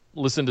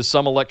listen to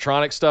some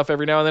electronic stuff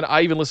every now and then.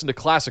 I even listen to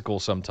classical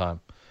sometime.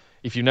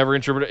 If you've never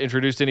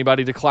introduced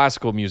anybody to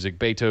classical music,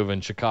 Beethoven,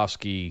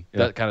 Tchaikovsky,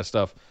 that kind of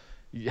stuff,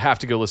 you have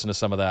to go listen to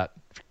some of that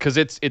because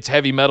it's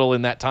heavy metal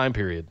in that time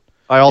period.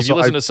 If you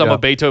listen to some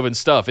of Beethoven's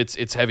stuff,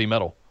 it's heavy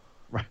metal.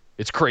 Right.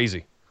 It's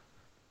crazy.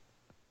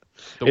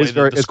 It's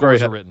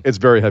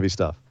very heavy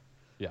stuff.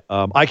 Yeah.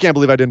 I can't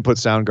believe I didn't put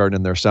Soundgarden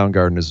in there.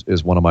 Soundgarden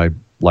is one of my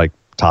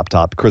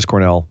top. Chris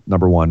Cornell,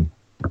 number one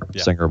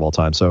singer of all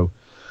time. So.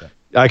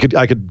 I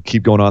could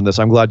keep going on this.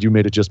 I'm glad you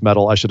made it just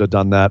metal. I should have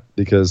done that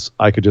because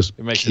I could just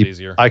it makes it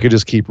easier. I could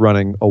just keep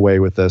running away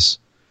with this.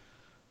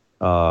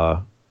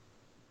 5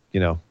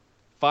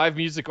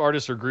 music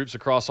artists or groups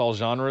across all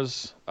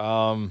genres.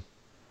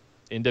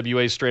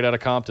 NWA Straight Outta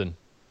Compton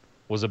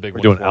was a big one.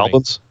 We're doing for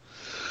albums.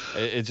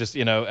 Me. It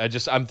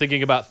just I'm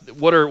thinking about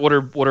what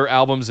are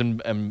albums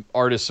and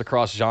artists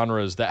across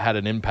genres that had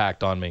an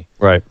impact on me.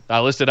 Right. I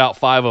listed out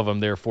 5 of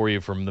them there for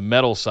you from the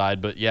metal side,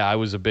 but yeah, I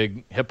was a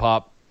big hip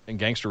hop and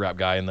gangster rap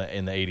guy in the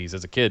 80s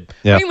as a kid,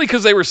 mainly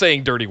because they were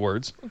saying dirty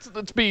words.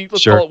 Let's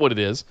sure. call it what it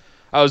is.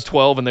 I was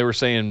 12 and they were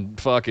saying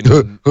fucking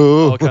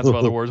all kinds of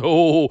other words.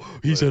 Oh,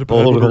 he said a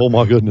bad word. Oh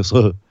my goodness.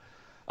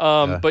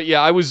 But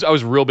yeah, I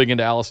was real big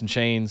into Alice in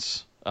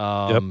Chains.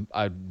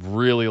 I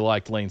really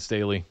liked Lane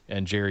Staley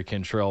and Jerry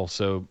Cantrell.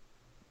 So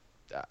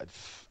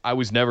I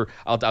was never.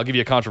 I'll give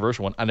you a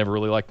controversial one. I never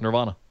really liked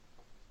Nirvana.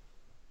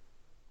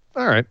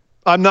 All right.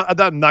 I'm not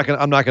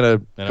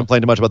gonna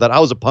complain too much about that. I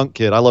was a punk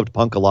kid. I loved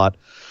punk a lot.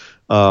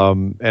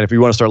 And if you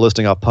want to start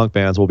listing off punk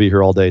bands, we'll be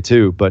here all day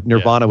too. But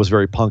Nirvana was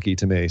very punky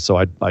to me, so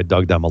I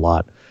dug them a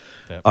lot.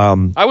 Yeah.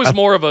 I was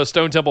more of a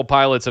Stone Temple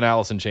Pilots and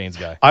Alice in Chains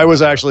guy. I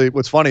was actually.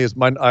 What's funny is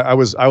I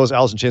was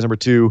Alice in Chains number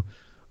 2.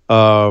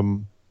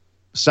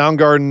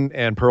 Soundgarden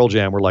and Pearl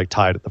Jam were like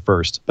tied at the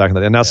first back in the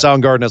day. And now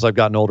Soundgarden, as I've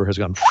gotten older, has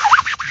gone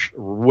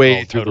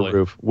way through the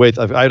roof.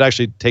 I'd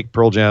actually take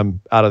Pearl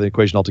Jam out of the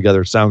equation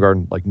altogether.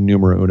 Soundgarden, like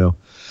numero uno.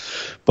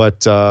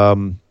 But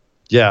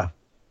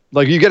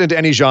like you get into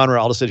any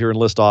genre, I'll just sit here and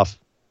list off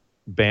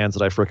bands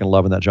that I freaking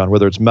love in that genre,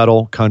 whether it's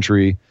metal,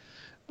 country,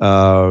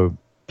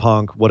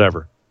 punk,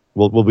 whatever.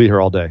 We'll be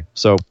here all day.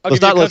 So I'll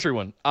give you a country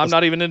one. I'm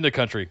not even into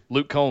country.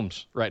 Luke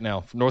Combs right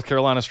now from North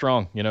Carolina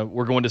Strong.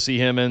 We're going to see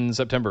him in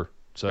September.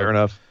 So fair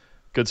enough.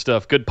 Good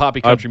stuff. Good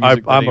poppy country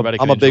music. I'm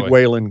a big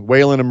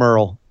Waylon and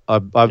Merle.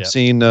 I've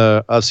seen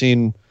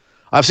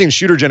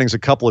Shooter Jennings a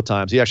couple of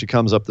times. He actually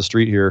comes up the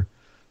street here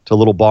to a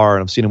little bar,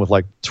 and I've seen him with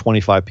like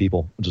 25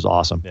 people, which is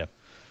awesome. Yeah.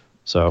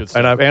 So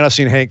I've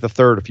seen Hank the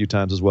Third a few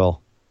times as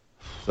well.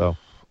 So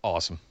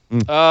awesome.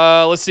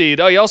 Let's see.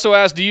 Oh, he also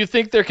asked, do you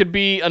think there could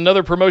be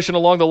another promotion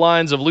along the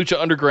lines of Lucha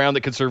Underground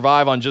that could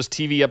survive on just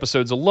TV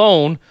episodes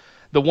alone?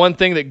 The one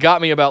thing that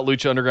got me about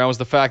Lucha Underground was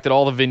the fact that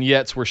all the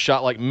vignettes were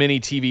shot like mini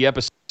TV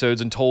episodes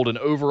and told an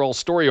overall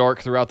story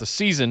arc throughout the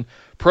season.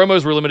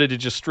 Promos were limited to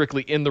just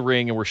strictly in the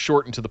ring and were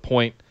short and to the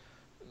point.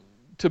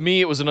 To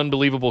me, it was an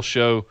unbelievable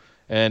show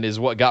and is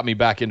what got me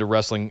back into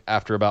wrestling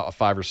after about a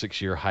 5 or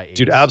 6 year hiatus.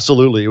 Dude,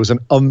 absolutely. It was an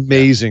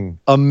amazing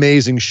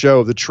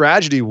show. The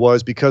tragedy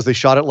was because they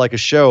shot it like a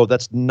show,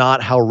 that's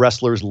not how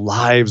wrestlers'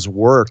 lives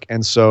work.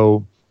 And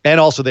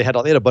also they had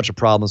a bunch of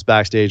problems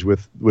backstage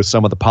with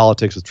some of the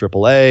politics with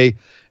AAA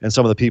and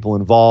some of the people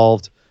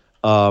involved.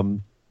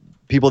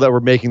 People that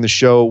were making the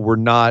show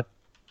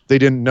they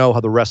didn't know how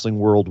the wrestling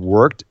world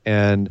worked,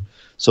 and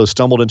so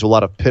stumbled into a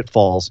lot of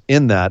pitfalls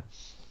in that.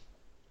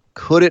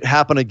 Could it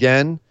happen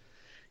again?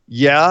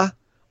 Yeah,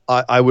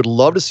 I would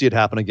love to see it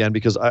happen again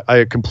because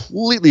I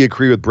completely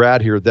agree with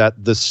Brad here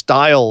that the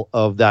style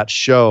of that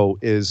show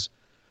is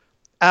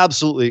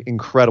absolutely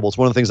incredible. It's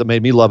one of the things that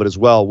made me love it as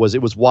well.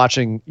 It was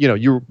watching,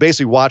 you were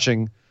basically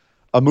watching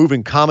a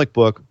moving comic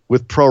book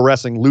with pro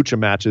wrestling lucha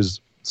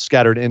matches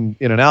scattered in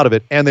and out of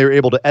it, and they were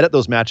able to edit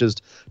those matches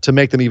to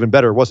make them even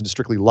better. It wasn't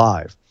strictly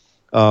live.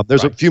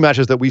 There's a few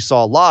matches that we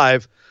saw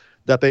live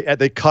that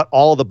they cut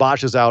all of the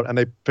botches out and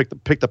they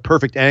picked the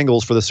perfect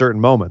angles for the certain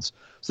moments.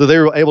 So they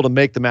were able to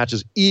make the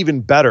matches even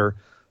better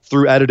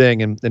through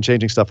editing and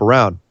changing stuff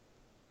around.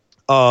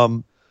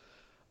 I'd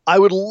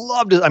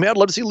love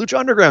to see Lucha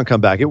Underground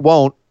come back. It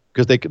won't.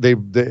 because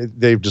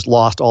they've just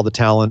lost all the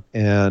talent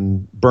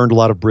and burned a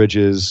lot of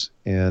bridges,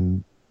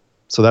 and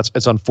so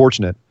it's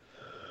unfortunate.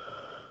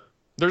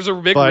 There's a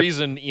big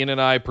reason Ian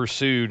and I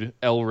pursued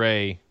El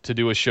Rey to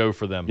do a show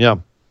for them. Yeah.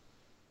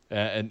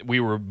 And we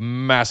were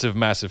massive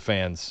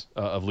fans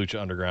of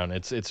Lucha Underground.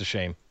 It's a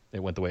shame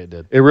it went the way it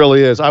did. It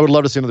really is. I would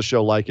love to see another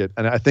show like it,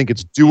 and I think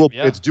it's doable.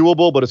 Yeah. It's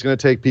doable, but it's going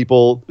to take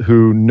people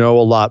who know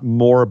a lot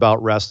more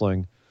about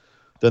wrestling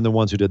than the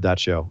ones who did that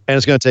show. And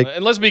it's going to take.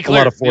 And let's be a clear: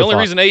 lot of the only forethought.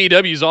 reason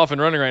AEW is off and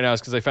running right now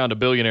is because they found a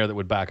billionaire that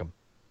would back them.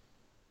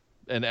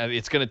 And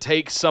it's going to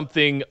take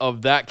something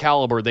of that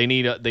caliber. They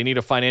need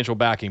a financial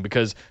backing,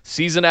 because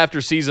season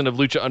after season of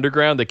Lucha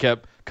Underground, they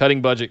kept cutting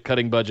budget,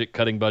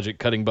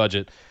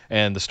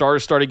 and the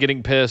stars started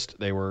getting pissed.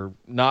 They were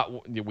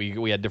not.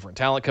 We had different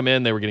talent come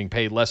in. They were getting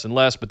paid less and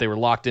less, but they were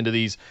locked into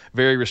these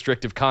very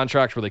restrictive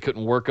contracts where they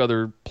couldn't work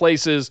other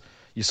places.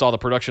 You saw the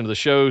production of the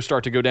show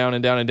start to go down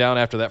and down and down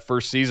after that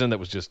first season. That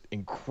was just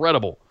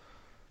incredible.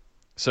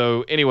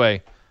 So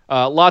anyway.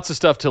 Lots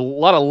of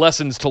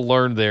lessons to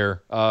learn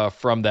there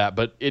from that,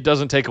 but it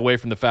doesn't take away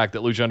from the fact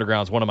that Lucha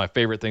Underground is one of my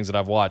favorite things that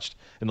I've watched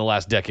in the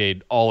last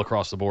decade, all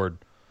across the board.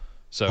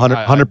 So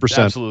 100%,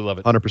 I absolutely love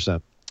it.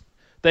 100%.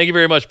 Thank you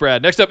very much,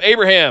 Brad. Next up,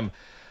 Abraham.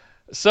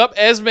 Sup,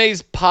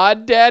 Esme's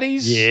Pod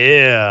Daddies?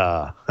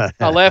 Yeah.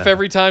 I laugh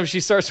every time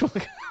she starts.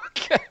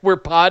 We're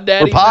Pod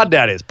Daddies. We're Pod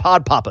Daddies,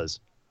 Pod Papas.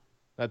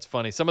 That's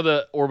funny. Some of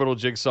the Orbital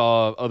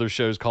Jigsaw other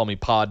shows call me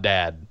Pod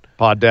Dad.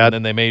 Pod Dad.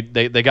 And then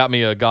they got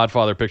me a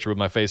Godfather picture with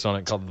my face on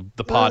it called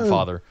the Pod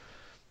Father.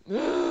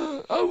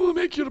 I will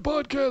make you the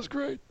podcast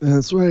great.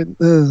 That's right.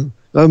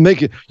 I'll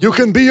make it. You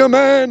can be a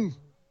man.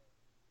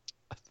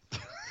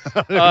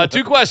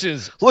 2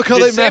 questions. Look how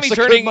Did they Sammy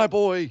massacred my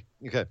boy.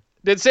 Okay.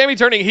 Did Sammy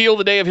turning heel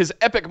the day of his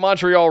epic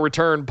Montreal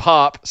return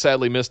pop,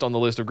 sadly missed on the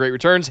list of great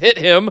returns, hit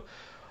him?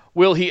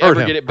 Will he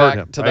ever get it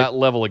back to that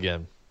level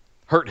again?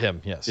 Hurt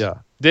him, yes. Yeah.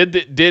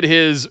 Did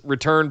his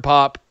return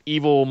pop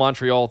evil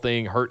Montreal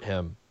thing hurt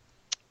him?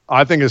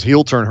 I think his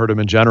heel turn hurt him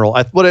in general.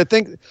 I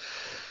think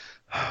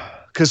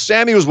because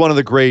Sammy was one of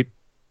the great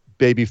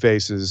baby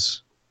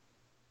faces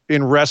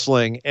in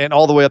wrestling and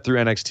all the way up through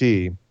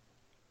NXT.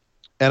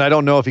 And I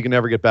don't know if he can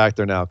ever get back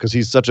there now, because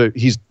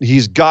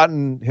he's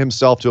gotten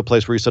himself to a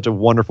place where he's such a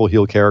wonderful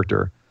heel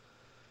character.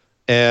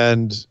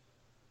 And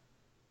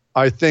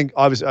I think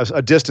obviously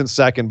a distant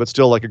second, but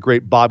still like a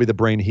great Bobby the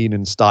Brain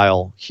Heenan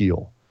style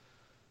heel.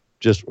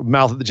 Just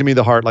mouth Jimmy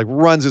the Heart, like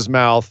runs his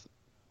mouth,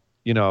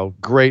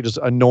 great, just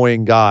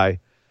annoying guy.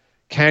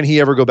 Can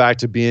he ever go back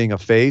to being a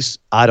face?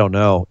 I don't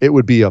know. It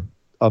would be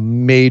a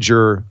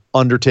major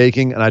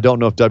undertaking, and I don't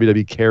know if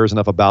WWE cares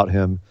enough about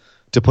him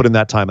to put in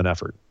that time and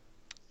effort.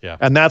 Yeah,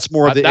 and that's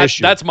more of the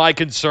issue. That's my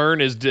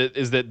concern is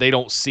that they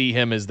don't see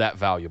him as that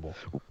valuable.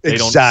 They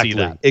don't see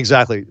that.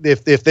 Exactly.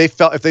 If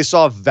they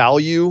saw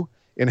value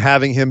in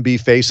having him be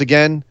face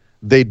again,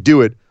 they'd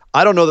do it.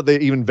 I don't know that they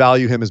even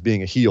value him as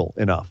being a heel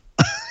enough.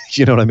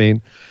 You know what I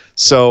mean?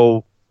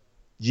 So,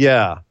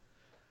 yeah.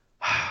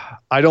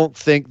 I don't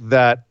think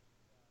that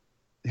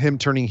him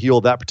turning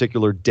heel that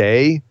particular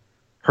day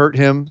hurt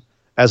him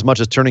as much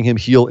as turning him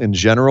heel in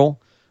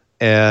general,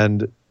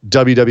 and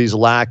WWE's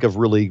lack of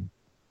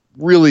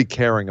really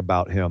caring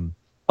about him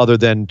other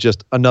than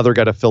just another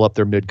guy to fill up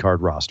their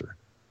mid-card roster.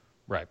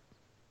 Right.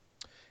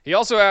 He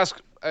also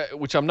asked,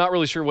 which I'm not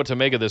really sure what to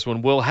make of this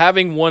one, will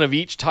having one of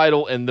each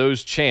title and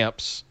those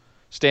champs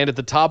stand at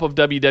the top of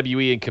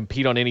WWE and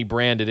compete on any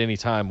brand at any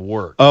time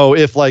work? Oh,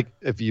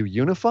 if you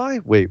unify?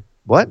 Wait,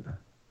 what?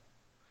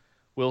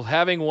 Will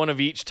having one of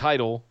each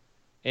title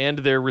and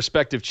their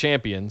respective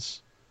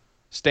champions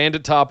stand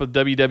at top of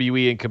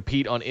WWE and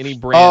compete on any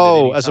brand?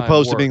 Oh, as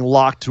opposed to being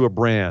locked to a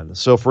brand.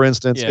 So, for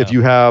instance, if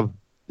you have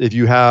the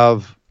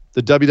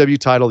WWE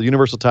title, the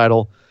Universal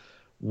title,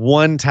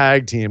 one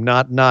tag team,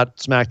 not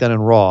SmackDown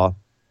and Raw,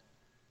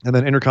 and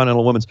then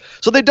Intercontinental Women's.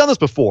 So they've done this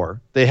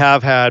before. They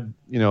have had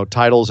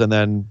titles and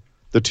then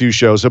the 2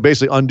 shows. So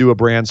basically, undo a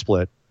brand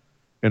split,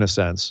 in a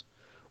sense.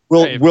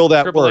 Will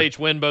that Triple work? H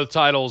win both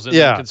titles and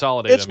then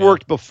consolidate it's them,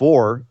 worked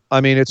before. I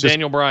mean, it's just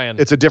Daniel Bryan.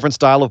 It's a different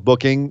style of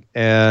booking,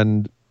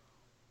 and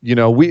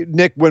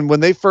Nick, when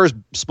they first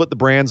split the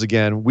brands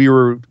again, we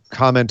were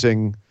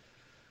commenting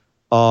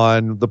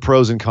on the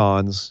pros and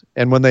cons,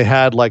 and when they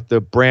had like the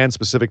brand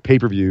specific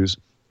pay-per-views,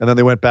 and then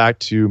they went back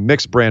to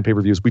mixed brand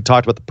pay-per-views, we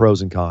talked about the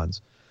pros and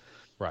cons.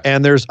 Right.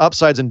 And there's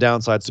upsides and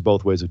downsides to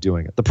both ways of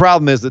doing it. The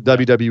problem is that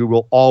WWE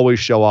will always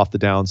show off the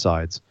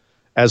downsides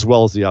as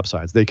well as the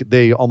upsides.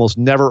 They almost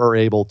never are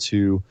able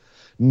to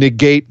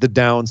negate the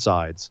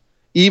downsides,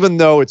 even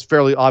though it's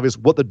fairly obvious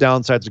what the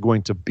downsides are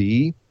going to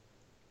be.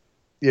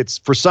 It's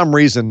for some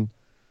reason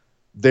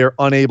they're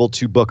unable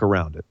to book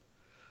around it.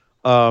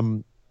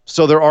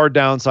 So there are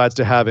downsides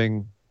to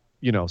having,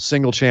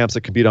 single champs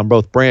that compete on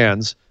both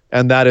brands,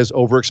 and that is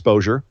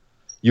overexposure.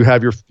 You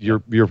have your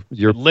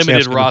limited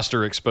champs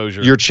roster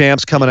exposure. Your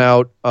champs coming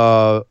out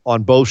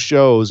on both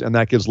shows, and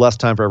that gives less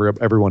time for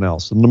everyone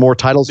else. And the more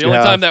titles the only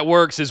time that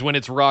works is when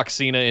it's Rock,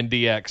 Cena, and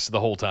DX the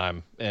whole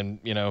time. And,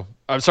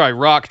 I'm sorry,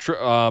 Rock,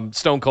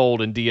 Stone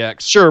Cold, and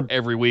DX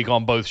every week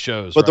on both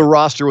shows. But the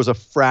roster was a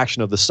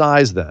fraction of the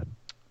size then.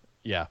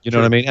 Yeah. You know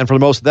what I mean? And for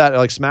most of that,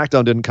 like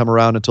SmackDown didn't come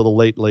around until the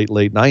late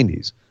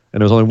 90s. And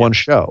there was only one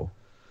show.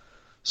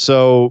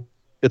 So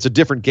it's a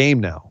different game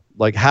now.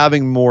 Like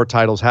having more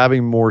titles,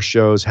 having more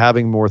shows,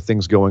 having more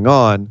things going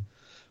on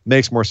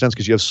makes more sense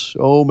because you have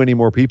so many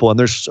more people and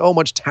there's so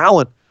much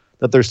talent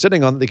that they're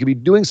sitting on that they could be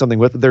doing something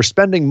with, that they're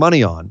spending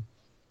money on,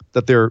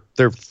 that they're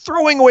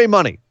throwing away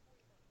money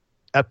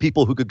at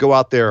people who could go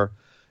out there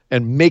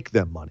and make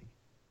them money.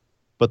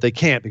 But they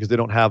can't because they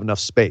don't have enough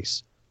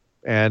space.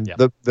 And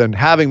then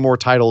having more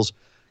titles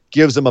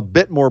gives them a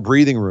bit more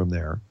breathing room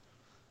there.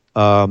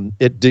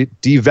 It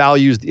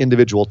devalues the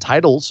individual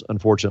titles,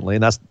 unfortunately,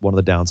 and that's one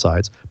of the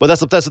downsides. But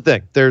that's the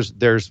thing.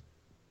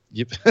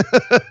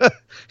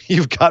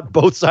 You've got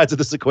both sides of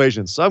this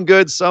equation. Some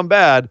good, some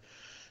bad,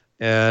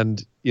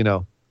 and it's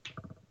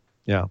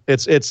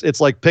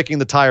like picking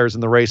the tires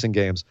in the racing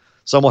games.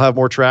 Some will have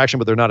more traction,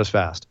 but they're not as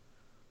fast,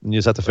 and you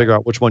just have to figure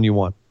out which one you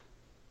want.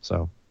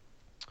 So.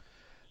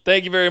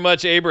 Thank you very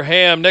much,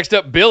 Abraham. Next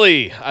up,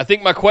 Billy. I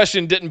think my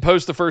question didn't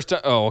post the first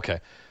time. Oh,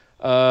 okay.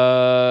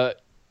 But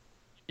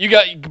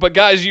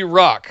guys, you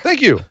rock.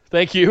 Thank you.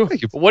 Thank you.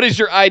 What is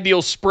your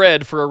ideal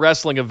spread for a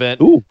wrestling event?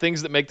 Ooh.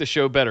 Things that make the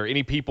show better.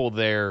 Any people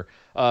there?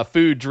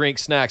 Food, drink,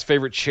 snacks,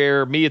 favorite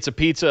chair. Me, it's a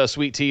pizza, a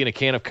sweet tea, and a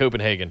can of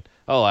Copenhagen.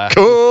 I'll ask.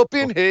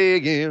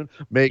 Copenhagen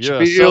makes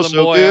you feel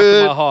so boy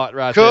good. After my heart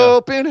right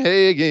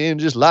Copenhagen,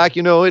 just like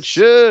you know it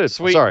should.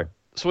 Sweet. Sorry.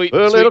 Sweet.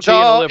 Put a sweet little tea and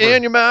a tar liver.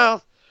 in your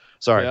mouth.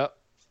 Sorry. Yep.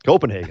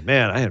 Copenhagen,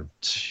 man, I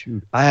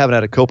haven't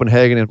had a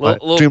Copenhagen in my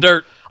little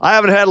dirt. I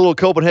haven't had a little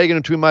Copenhagen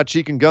between my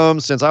cheek and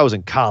gums since I was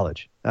in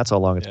college. That's how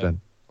long it's been.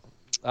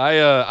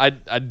 I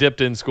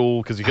dipped in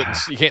school because you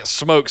can't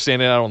smoke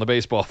standing out on the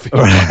baseball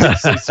field.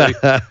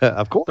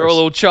 Of course. Throw a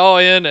little chaw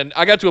in, and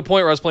I got to a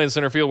point where I was playing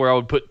center field where I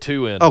would put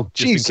 2 in. Oh,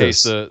 just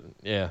Jesus. in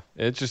case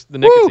it's just the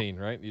nicotine,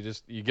 right?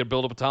 You get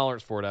build up a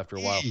tolerance for it after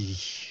a while.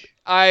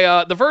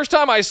 The first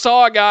time I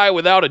saw a guy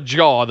without a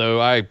jaw,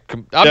 though, I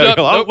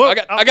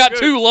got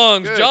 2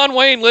 lungs. Good. John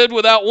Wayne lived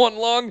without 1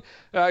 lung.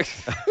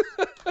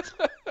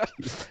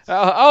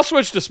 I'll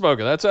switch to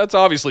smoking. That's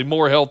obviously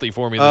more healthy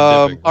for me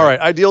than dipping. All right,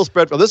 ideal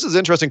spread. Well, this is an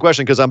interesting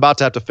question because I'm about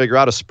to have to figure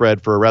out a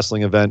spread for a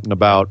wrestling event in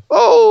about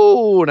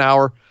an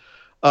hour.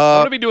 I'm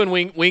gonna be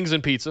doing wings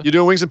and pizza. You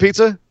doing wings and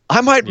pizza? I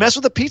might mess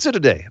with a pizza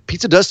today.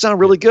 Pizza does sound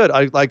really good.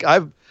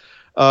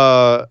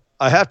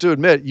 I have to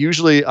admit,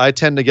 usually I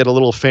tend to get a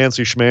little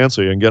fancy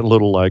schmancy and get a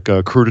little like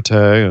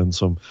crudité and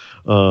some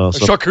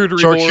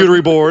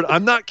charcuterie board.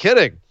 I'm not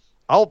kidding.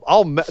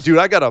 Dude,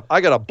 I got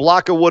a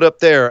block of wood up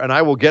there, and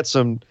I will get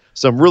some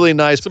really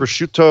nice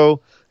prosciutto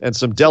and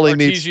some deli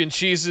meats. Artesian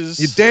cheeses.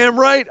 You damn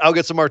right. I'll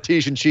get some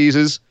artesian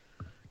cheeses.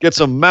 Get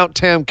some Mount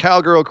Tam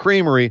Cowgirl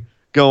Creamery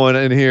going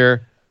in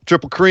here.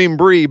 Triple cream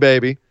brie,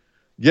 baby.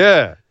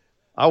 Yeah.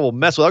 I'll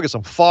get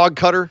some fog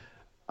cutter.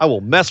 I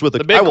will mess with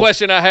the big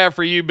question I have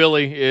for you,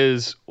 Billy,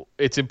 is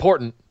it's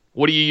important.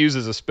 What do you use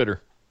as a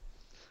spitter?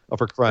 Oh,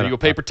 for crying out loud. Are you a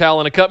paper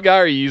towel in a cup guy,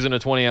 or are you using a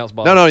 20-ounce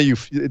bottle? No.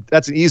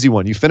 That's an easy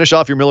one. You finish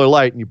off your Miller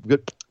Lite, and you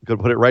could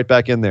put it right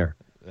back in there.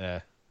 Yeah.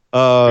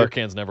 Beer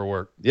cans never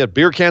work. Yeah,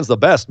 beer cans the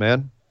best,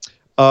 man.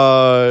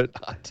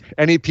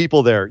 Any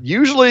people there?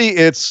 Usually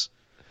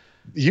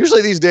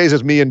these days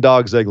it's me and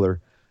Dog Ziggler.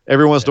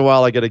 Every once in a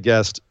while I get a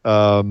guest.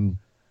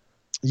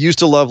 Used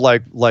to love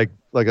like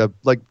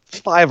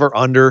 5 or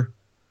under.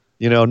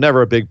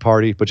 Never a big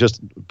party, but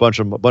just a bunch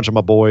of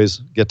my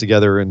boys get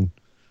together and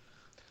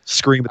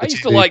scream at the I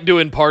used TV. to like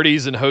doing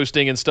parties and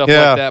hosting and stuff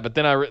like that, but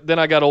then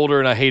I got older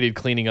and I hated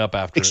cleaning up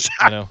after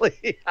exactly.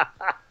 it.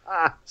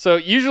 So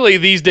usually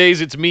these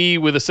days it's me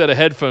with a set of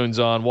headphones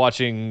on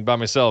watching by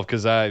myself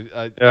because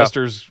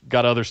Esther's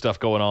got other stuff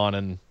going on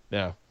and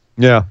yeah.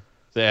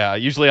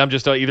 Usually I'm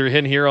just either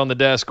in here on the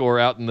desk or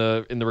out in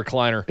the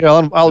recliner.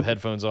 Yeah, with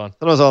headphones on.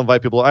 Sometimes I'll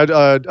invite people.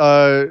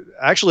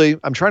 Actually,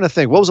 I'm trying to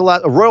think. What was the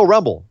last Royal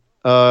Rumble?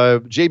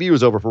 JB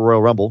was over for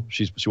Royal Rumble.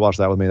 She watched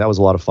that with me. That was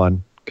a lot of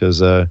fun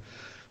because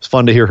it's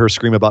fun to hear her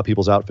scream about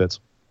people's outfits.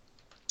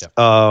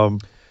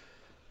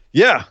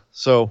 Yeah.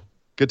 So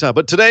good time.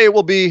 But today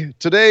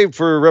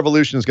for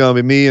Revolution is going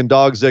to be me and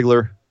Dog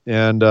Ziggler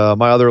and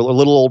my other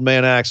little old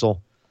man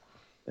Axel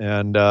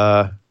and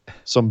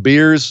some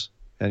beers.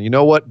 And you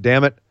know what?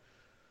 Damn it.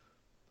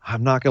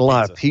 I'm not going to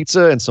lie.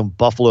 Pizza and some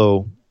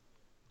buffalo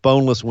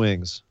boneless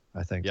wings,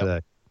 I think, today.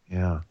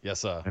 Yeah.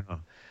 Yes, sir. Yeah.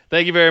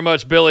 Thank you very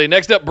much, Billy.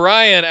 Next up,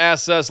 Brian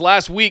asks us,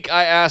 last week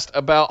I asked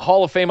about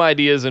Hall of Fame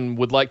ideas and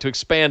would like to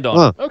expand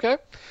on it. Okay.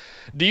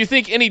 Do you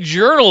think any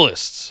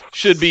journalists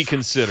should be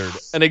considered?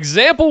 An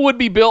example would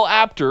be Bill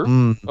Apter.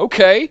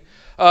 Okay.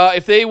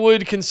 If they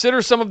would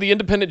consider some of the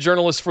independent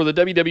journalists for the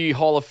WWE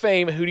Hall of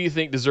Fame, who do you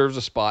think deserves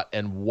a spot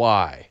and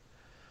why?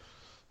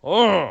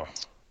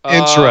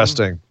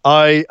 Interesting.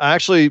 I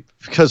actually,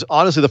 because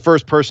honestly, the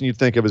first person you'd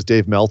think of is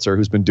Dave Meltzer,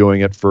 who's been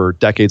doing it for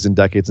decades and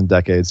decades and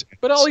decades.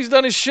 But all he's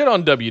done is shit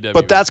on WWE.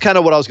 But that's kind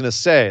of what I was going to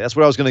say. That's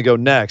what I was going to go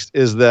next.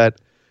 Is that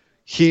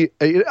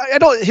I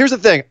don't. Here's the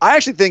thing. I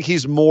actually think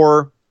he's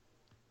more.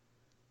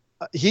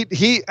 He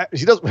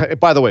does.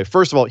 By the way,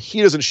 first of all,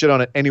 he doesn't shit on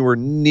it anywhere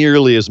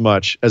nearly as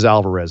much as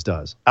Alvarez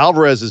does.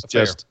 Alvarez is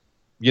just,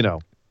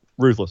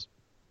 ruthless.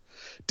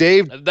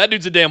 Dave, that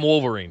dude's a damn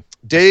Wolverine.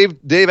 Dave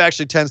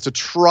actually tends to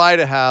try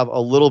to have a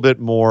little bit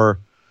more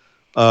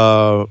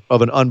of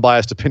an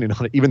unbiased opinion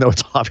on it, even though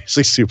it's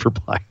obviously super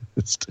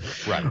biased.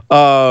 Right.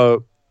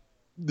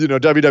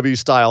 WWE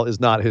style is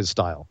not his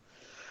style.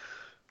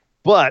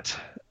 But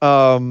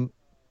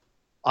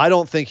I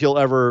don't think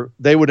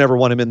they would never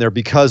want him in there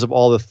because of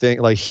all the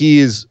things. Like,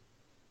 he's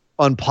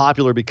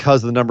unpopular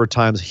because of the number of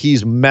times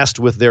he's messed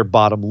with their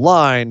bottom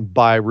line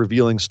by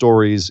revealing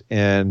stories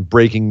and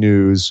breaking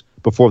news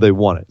before they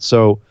want it.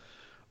 So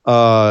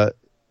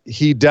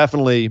he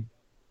definitely,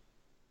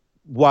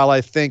 while I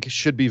think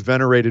should be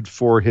venerated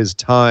for his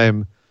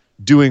time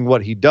doing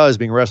what he does,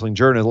 being a wrestling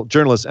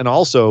journalist, and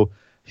also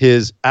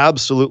his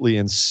absolutely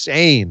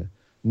insane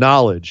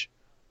knowledge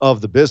of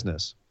the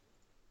business.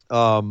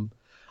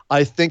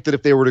 I think that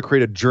if they were to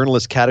create a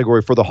journalist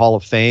category for the Hall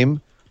of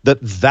Fame,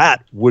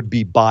 that would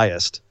be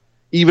biased,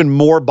 even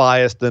more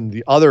biased than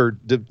the other,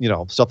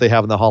 stuff they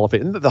have in the Hall of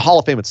Fame. And the Hall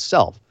of Fame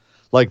itself,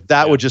 like,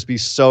 that would just be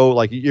so,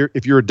 like,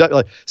 if you're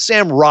like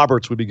Sam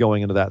Roberts would be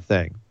going into that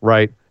thing,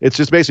 right? It's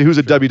just basically who's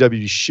a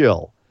WWE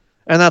shill,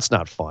 and that's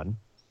not fun.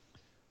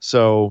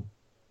 So,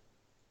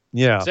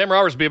 yeah, Sam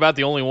Roberts would be about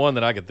the only one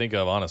that I could think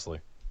of, honestly.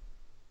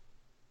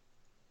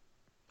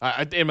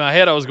 In my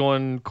head, I was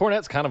going,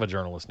 Cornette's kind of a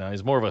journalist now.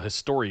 He's more of a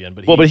historian,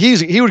 but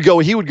he would go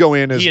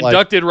in as, he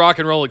inducted Rock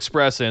and Roll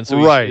Express in,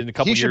 so right. In a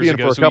couple he should years be in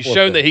ago, for a so couple he's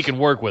shown of that he can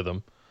work with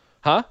them.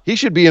 Huh? He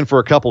should be in for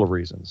a couple of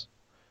reasons.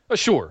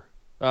 Sure.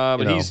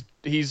 But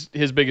he's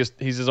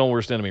his own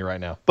worst enemy right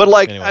now. But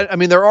like, anyway. I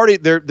mean,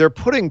 they're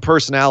putting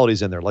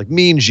personalities in there. Like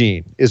Mean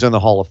Gene is in the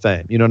Hall of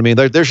Fame. You know what I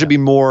mean? There should be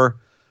more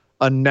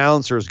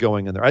announcers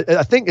going in there.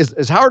 I think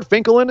is Howard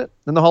Finkel in it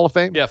in the Hall of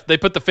Fame? Yeah, they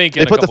put the Fink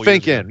in. They put the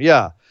Fink in.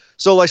 Yeah.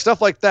 So like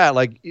stuff like that,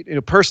 like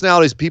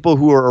personalities, people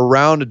who are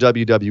around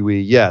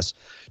WWE. Yes,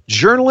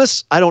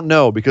 journalists, I don't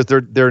know, because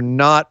they're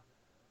not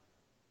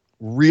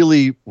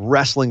really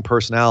wrestling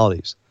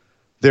personalities.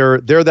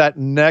 They're that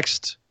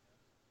next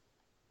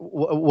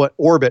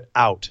orbit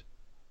out,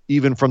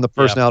 even from the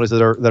personalities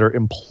that are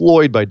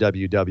employed by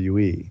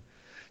WWE.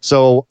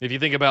 So if you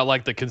think about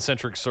like the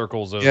concentric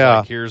circles of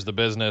like, here's the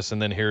business,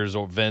 and then here's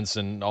Vince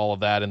and all of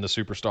that, and the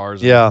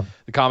superstars, and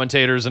the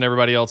commentators and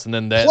everybody else, and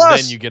then then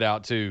you get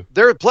out to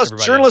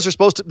journalists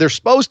are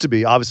supposed to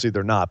be, obviously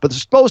they're not, but they're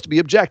supposed to be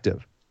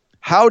objective.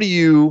 How do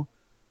you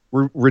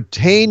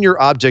retain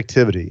your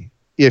objectivity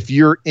if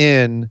you're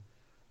in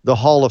the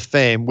Hall of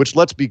Fame, which,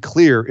 let's be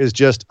clear, is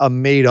just a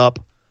made up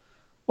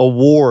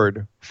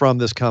award from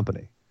this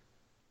company?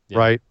 Yeah.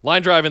 Right.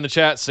 Line Drive in the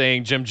chat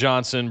saying Jim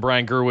Johnson,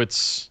 Brian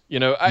Gerwitz,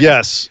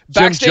 yes.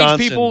 Backstage Jim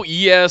Johnson. People,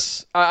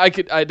 yes. I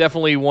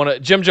definitely want to.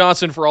 Jim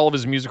Johnson for all of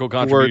his musical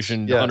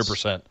contribution,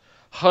 100%.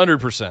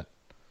 100%.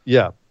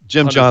 Yeah.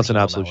 Jim Johnson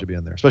absolutely should be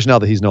in there, especially now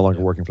that he's no longer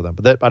working for them.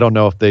 But I don't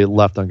know if they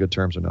left on good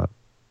terms or not.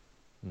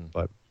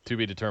 But to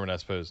be determined, I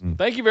suppose.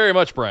 Thank you very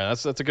much, Brian.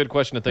 That's a good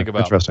question to think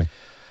about. Interesting.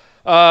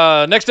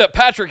 Next up,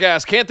 Patrick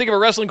asks, can't think of a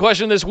wrestling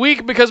question this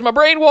week because my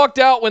brain walked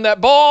out when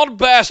that bald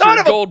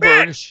bastard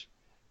Goldberg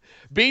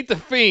beat the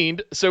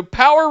Fiend. So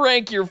power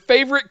rank your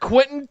favorite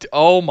Quentin.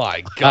 Oh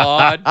my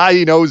God.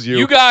 He knows you.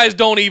 You guys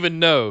don't even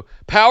know.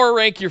 Power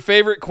rank your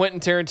favorite Quentin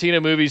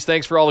Tarantino movies.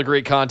 Thanks for all the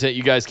great content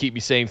you guys keep me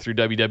sane through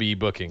WWE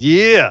booking.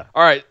 Yeah.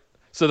 All right.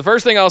 So the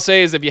first thing I'll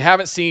say is if you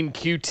haven't seen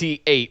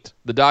QT8,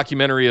 the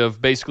documentary of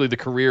basically the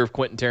career of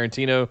Quentin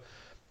Tarantino,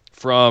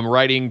 from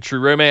writing True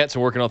Romance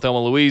and working on Thelma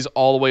and Louise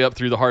all the way up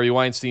through the Harvey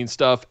Weinstein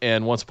stuff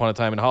and Once Upon a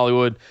Time in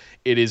Hollywood,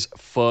 it is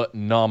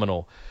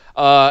phenomenal.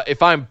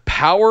 If I'm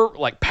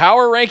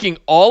power ranking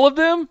all of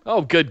them,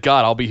 oh good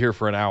God, I'll be here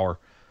for an hour.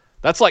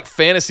 That's like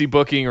fantasy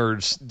booking or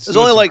there's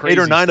only like 8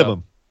 or 9 of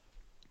them.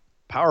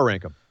 Power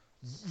rank them.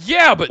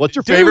 Yeah, but what's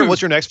your favorite?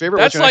 What's your next favorite?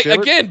 That's like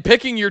again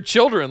picking your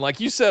children, like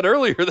you said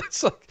earlier.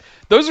 That's like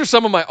those are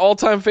some of my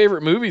all-time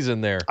favorite movies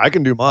in there. I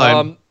can do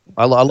mine.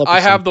 I love. I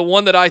have the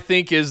one that I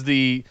think is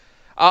the.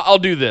 I'll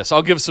do this.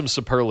 I'll give some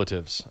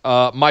superlatives.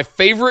 My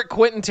favorite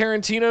Quentin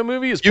Tarantino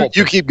movie is Pulp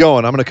Fiction. You keep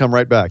going. I'm going to come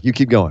right back. You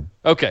keep going.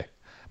 Okay.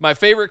 My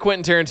favorite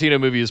Quentin Tarantino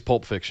movie is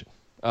Pulp Fiction.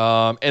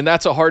 And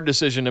that's a hard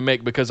decision to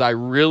make because I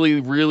really,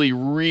 really,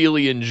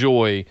 really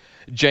enjoy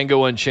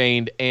Django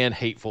Unchained and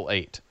Hateful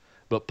Eight.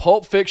 But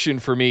Pulp Fiction,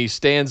 for me,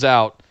 stands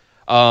out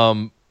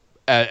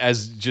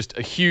as just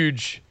a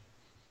huge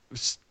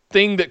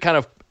thing that kind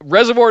of...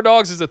 Reservoir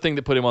Dogs is the thing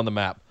that put him on the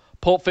map.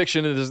 Pulp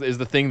Fiction is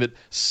the thing that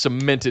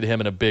cemented him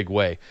in a big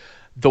way.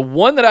 The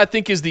one that I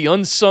think is the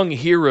unsung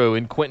hero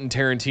in Quentin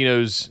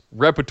Tarantino's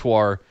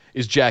repertoire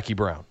is Jackie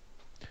Brown.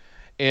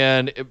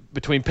 And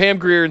between Pam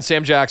Grier and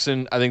Sam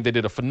Jackson, I think they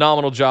did a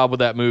phenomenal job with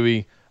that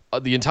movie.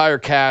 The entire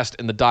cast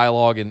and the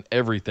dialogue and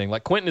everything.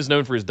 Like, Quentin is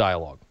known for his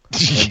dialogue.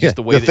 and just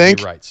the way that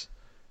he writes.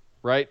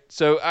 Right?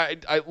 So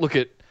I look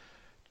at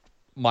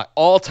my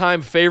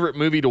all-time favorite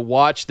movie to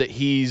watch that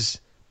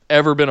he's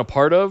ever been a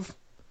part of,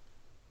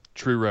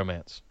 True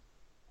Romance.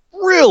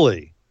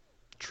 Really?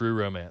 True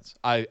Romance.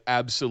 I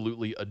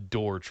absolutely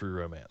adore True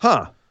Romance.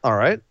 Huh. All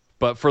right.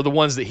 But for the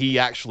ones that he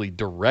actually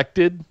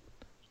directed,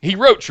 he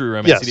wrote True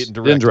Romance. Yes, He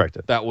didn't direct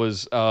it. That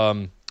was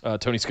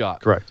Tony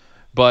Scott. Correct.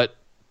 But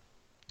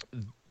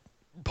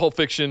Pulp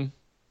Fiction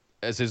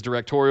as his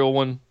directorial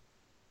one,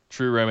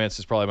 True Romance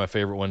is probably my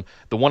favorite one.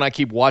 The one I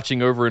keep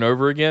watching over and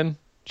over again,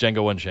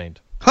 Django Unchained.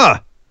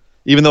 Huh.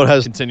 Even though it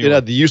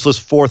had the useless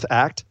fourth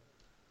act.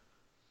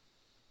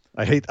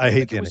 I hate the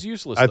ending. It was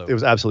useless, it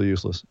was absolutely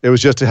useless. It was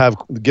just to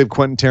give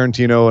Quentin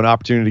Tarantino an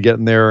opportunity to get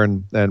in there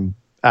and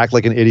act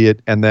like an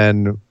idiot, and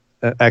then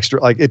extra,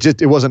 like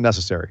it wasn't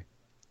necessary.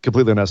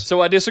 Completely unnecessary.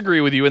 So I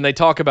disagree with you, and they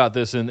talk about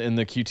this in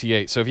the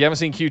QT8. So if you haven't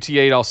seen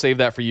QT8, I'll save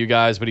that for you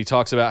guys, but he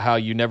talks about how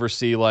you never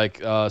see like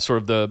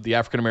sort of the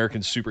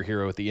African-American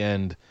superhero at the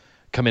end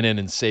coming in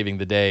and saving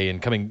the day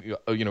and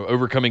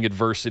overcoming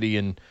adversity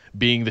and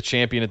being the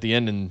champion at the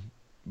end and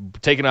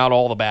taking out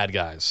all the bad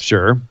guys.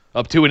 Sure.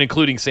 Up to and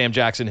including Sam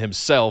Jackson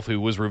himself,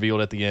 who was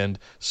revealed at the end,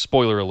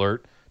 spoiler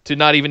alert, to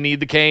not even need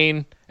the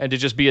cane and to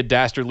just be a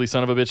dastardly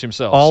son of a bitch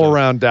himself.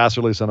 All-around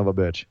dastardly son of a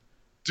bitch.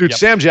 Dude, Yep.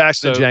 Sam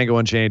Jackson in Django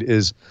Unchained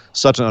is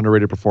such an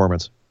underrated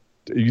performance.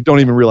 You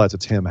don't even realize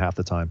it's him half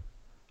the time.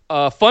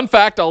 Fun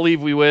fact I'll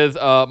leave you with,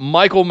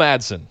 Michael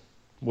Madsen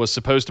was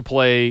supposed to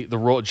play the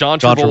role John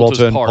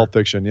Travolta's in part Pulp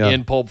Fiction, yeah.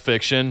 in Pulp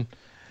Fiction.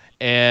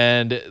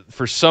 And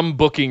for some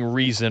booking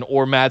reason,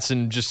 or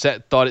Madsen just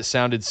thought it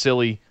sounded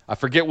silly. I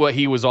forget what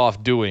he was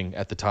off doing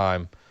at the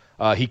time.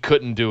 He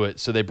couldn't do it,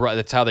 so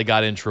that's how they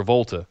got in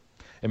Travolta.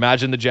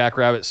 Imagine the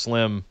Jackrabbit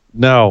Slim.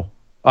 No,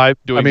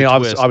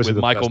 obviously with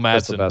Michael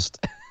Madsen.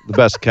 The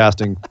best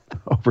casting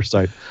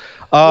oversight.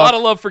 A lot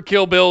of love for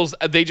Kill Bills.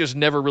 They just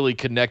never really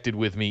connected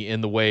with me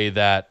in the way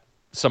that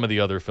some of the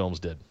other films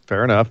did.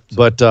 Fair enough,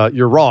 but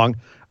you're wrong.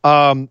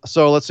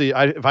 So let's see.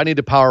 If I need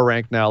to power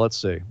rank now, let's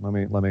see. Let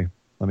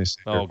me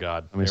see. Oh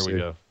God, here we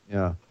go.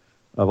 Yeah,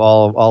 of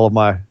all of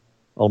my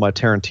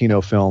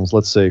Tarantino films.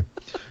 Let's see.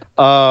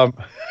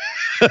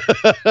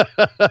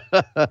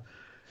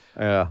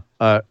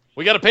 Yeah.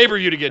 We got a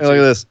pay-per-view to get to. Look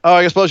at this. Oh,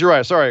 I suppose you're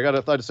right. Sorry, I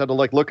just had to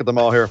look at them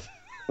all here.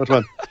 Which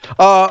one?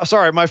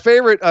 Sorry, my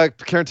favorite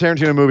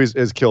Tarantino movies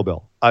is Kill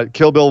Bill.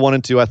 Kill Bill 1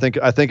 and 2. I think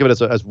of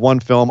it as one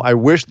film. I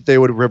wish that they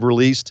would have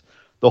released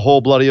the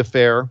whole bloody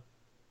affair,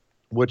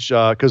 which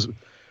because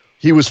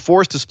he was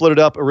forced to split it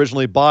up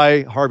originally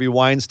by Harvey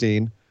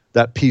Weinstein,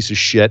 that piece of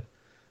shit.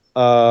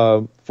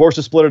 Forced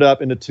to split it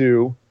up into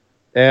two,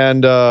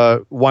 and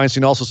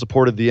Weinstein also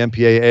supported the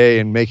MPAA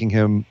in making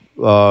him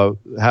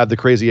have the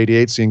Crazy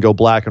 88 scene go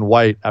black and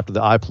white after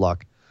the eye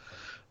pluck,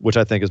 which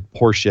I think is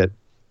horseshit.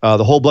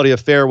 The whole bloody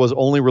affair was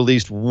only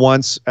released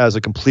once as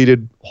a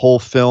completed whole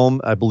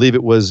film. I believe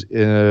it was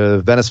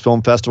in Venice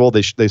Film Festival.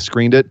 They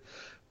screened it.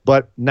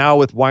 But now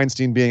with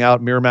Weinstein being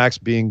out,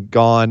 Miramax being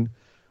gone,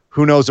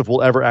 who knows if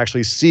we'll ever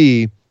actually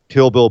see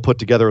Kill Bill put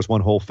together as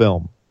one whole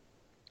film.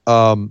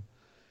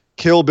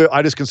 Kill Bill,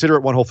 I just consider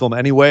it one whole film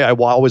anyway. I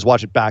will always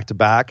watch it back to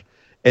back.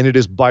 And it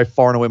is by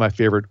far and away my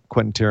favorite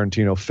Quentin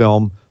Tarantino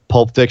film.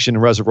 Pulp Fiction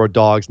and Reservoir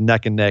Dogs,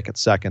 neck and neck at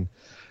second.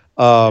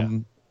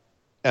 And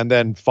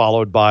then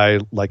followed by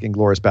like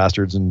Inglourious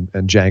Bastards and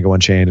Django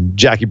Unchained, and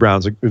Jackie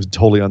Brown's is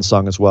totally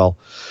unsung as well.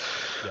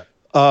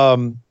 Yeah.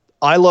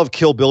 I love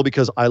Kill Bill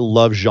because I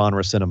love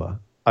genre cinema.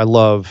 I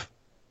love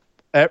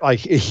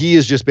he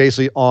is just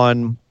basically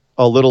on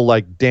a little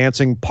like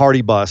dancing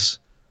party bus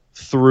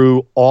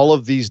through all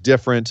of these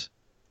different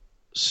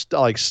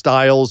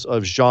styles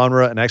of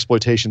genre and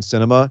exploitation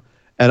cinema,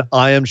 and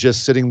I am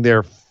just sitting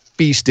there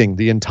feasting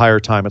the entire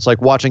time. It's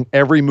like watching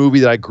every movie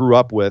that I grew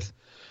up with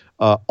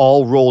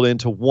all rolled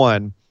into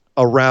one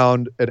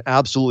around an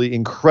absolutely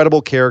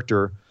incredible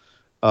character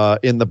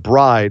in The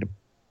Bride,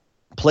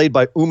 played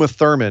by Uma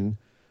Thurman,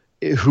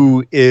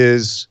 who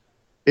is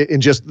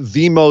in just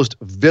the most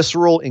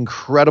visceral,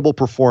 incredible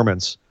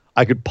performance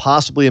I could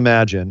possibly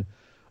imagine.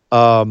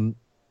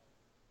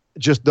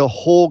 Just the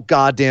whole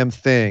goddamn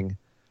thing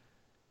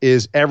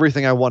is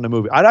everything I want in a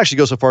movie. I'd actually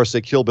go so far as to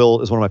say Kill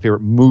Bill is one of my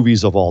favorite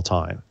movies of all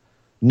time,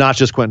 not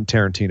just Quentin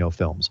Tarantino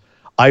films.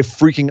 I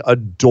freaking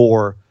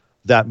adore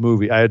that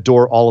movie. I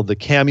adore all of the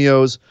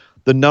cameos,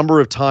 the number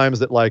of times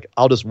that like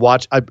I'll just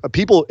watch.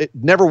 People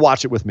never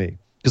watch it with me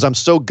because I'm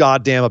so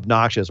goddamn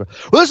obnoxious.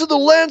 Well, this is the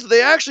lens that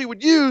they actually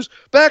would use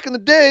back in the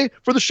day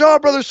for the Shaw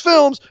Brothers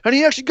films, and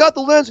he actually got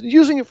the lens and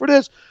using it for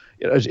this.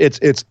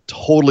 It's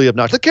totally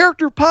obnoxious. The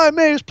character of Pai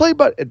Mei is played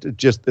by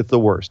it's the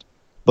worst.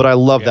 But I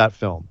love that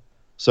film.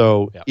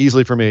 So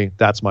easily for me,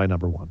 that's my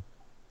number one.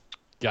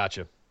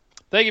 Gotcha.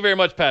 Thank you very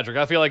much, Patrick.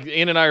 I feel like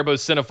Ian and I are both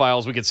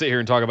cinephiles. We could sit here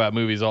and talk about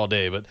movies all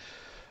day, but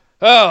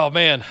oh,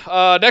 man.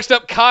 Next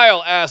up,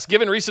 Kyle asks,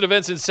 given recent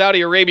events in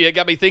Saudi Arabia, it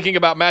got me thinking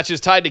about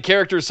matches tied to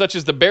characters such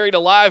as the Buried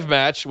Alive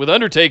match with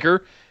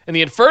Undertaker and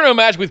the Inferno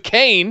match with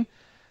Kane.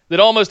 that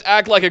almost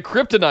act like a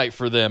kryptonite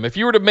for them. If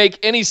you were to make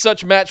any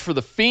such match for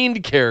the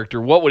Fiend character,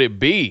 what would it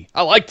be?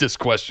 I like this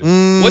question.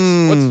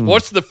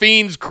 What's the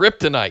Fiend's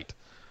kryptonite?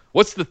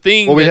 What's the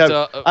thing Well,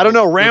 that I don't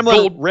know.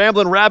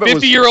 Ramblin' Rabbit.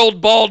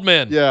 50-year-old bald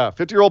man. Yeah,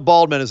 50-year-old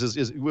bald man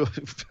is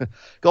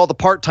called the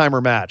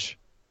part-timer match.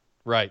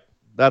 Right.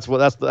 That's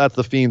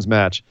the Fiend's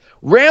match.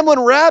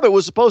 Ramblin' Rabbit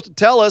was supposed to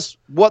tell us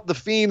what the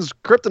Fiend's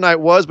kryptonite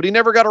was, but he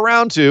never got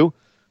around to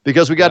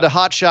because we got to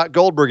hotshot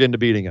Goldberg into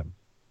beating him.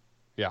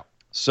 Yeah.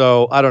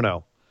 So I don't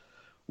know.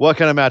 What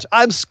kind of match?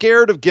 I'm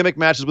scared of gimmick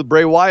matches with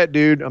Bray Wyatt,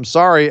 dude. I'm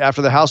sorry.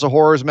 After the House of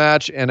Horrors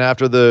match and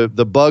after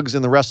the bugs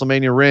in the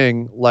WrestleMania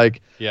ring,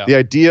 the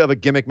idea of a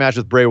gimmick match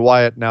with Bray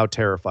Wyatt now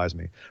terrifies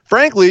me.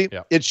 Frankly,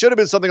 it should have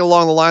been something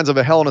along the lines of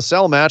a Hell in a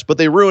Cell match, but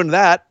they ruined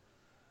that.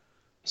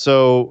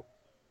 So,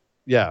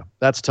 yeah,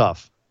 that's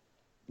tough.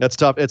 That's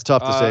tough. It's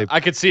tough to say. I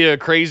could see a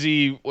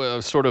crazy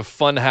sort of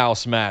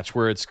funhouse match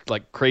where it's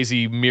like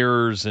crazy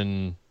mirrors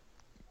and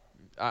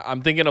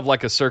I'm thinking of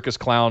like a circus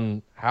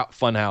clown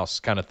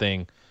funhouse kind of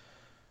thing.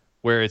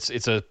 Where it's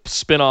a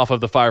spin-off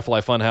of the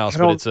Firefly Funhouse,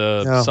 but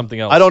it's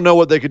something else. I don't know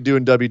what they could do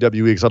in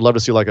WWE because I'd love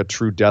to see like a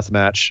true death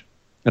match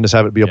and just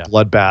have it be a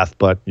bloodbath,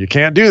 but you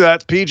can't do that.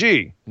 It's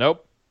PG.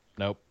 Nope.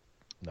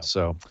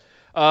 So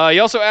he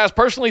also asked,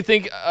 personally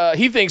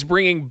he thinks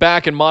bringing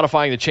back and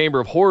modifying the Chamber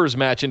of Horrors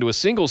match into a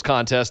singles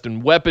contest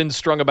and weapons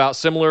strung about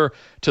similar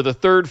to the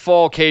third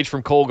fall cage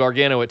from Cole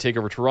Gargano at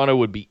TakeOver Toronto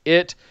would be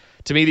it.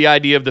 To me, the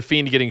idea of The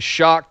Fiend getting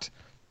shocked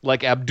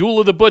like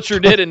Abdullah the Butcher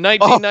did in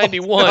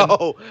 1991.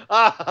 Oh,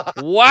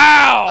 no.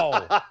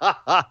 Wow.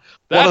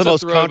 One of the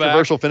most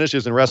controversial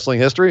finishes in wrestling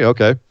history.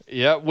 Okay.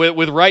 Yeah,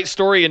 with right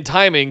story and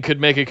timing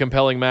could make a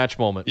compelling match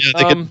moment.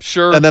 Yeah,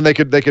 sure. And then they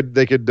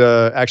could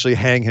actually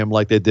hang him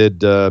like they did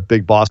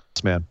Big Boss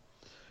Man.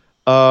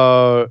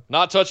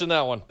 Not touching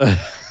that one.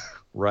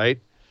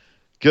 Right.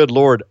 Good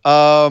Lord.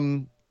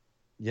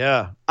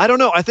 Yeah. I don't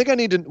know. I think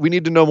we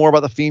need to know more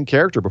about the Fiend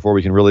character before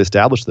we can really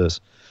establish this.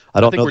 I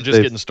think we're just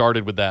getting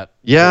started with that.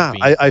 Yeah,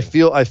 I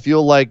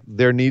feel like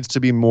there needs to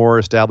be more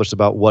established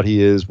about what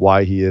he is,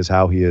 why he is,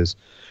 how he is.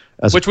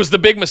 Which was the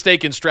big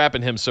mistake in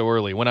strapping him so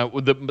early. When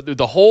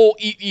the whole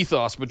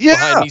ethos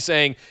behind me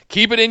saying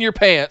keep it in your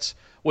pants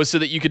was so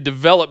that you could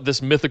develop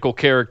this mythical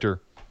character.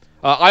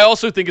 I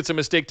also think it's a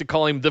mistake to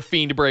call him the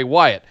Fiend Bray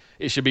Wyatt.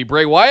 It should be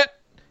Bray Wyatt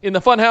in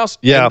the Funhouse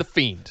and the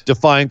Fiend.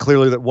 Define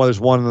clearly that there's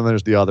one and then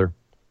there's the other.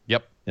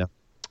 Yep.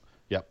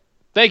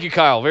 Thank you,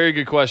 Kyle. Very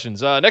good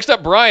questions. Next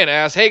up, Brian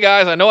asks, hey,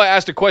 guys, I know I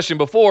asked a question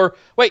before.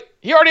 Wait,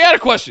 he already had a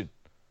question.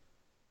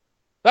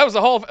 That was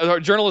the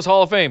Journalist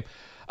Hall of Fame.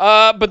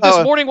 But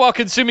this morning, while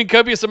consuming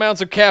copious amounts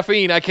of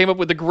caffeine, I came up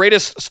with the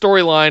greatest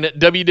storyline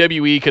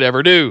WWE could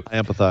ever do. I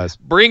empathize.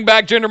 Bring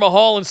back Jinder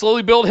Mahal and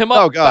slowly build him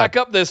back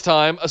up this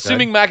time.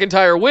 Assuming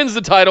McIntyre wins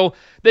the title,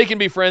 they can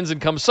be friends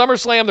and come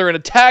SummerSlam. They're in a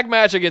tag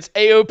match against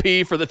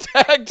AOP for the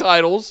tag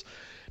titles.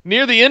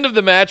 Near the end of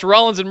the match,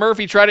 Rollins and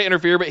Murphy try to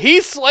interfere, but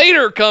Heath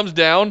Slater comes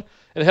down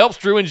and helps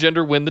Drew and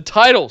Jinder win the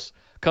titles.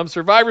 Come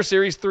Survivor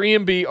Series,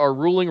 3MB are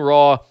ruling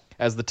Raw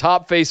as the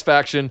top face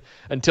faction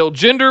until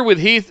Jinder with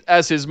Heath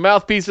as his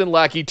mouthpiece and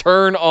lackey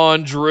turn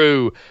on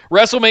Drew.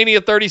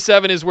 WrestleMania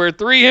 37 is where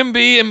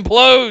 3MB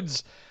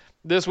implodes.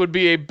 This would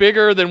be a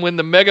bigger than when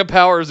the Mega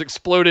Powers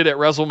exploded at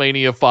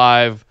WrestleMania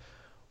 5.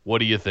 What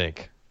do you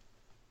think?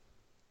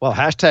 Well,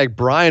 hashtag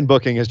Brian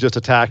Booking has just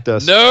attacked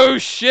us. No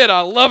shit,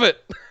 I love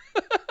it.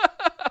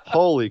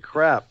 Holy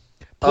crap.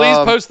 Please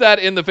post that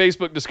in the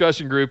Facebook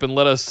discussion group and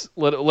let us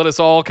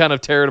all kind of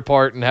tear it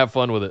apart and have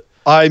fun with it.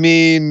 I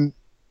mean,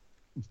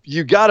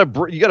 you gotta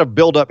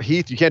build up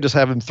Heath. You can't just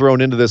have him thrown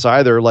into this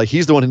either. Like,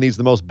 he's the one who needs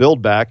the most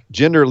build back.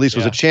 Jinder at least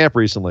was a champ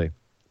recently.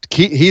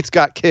 Heath's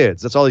got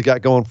kids. That's all he's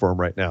got going for him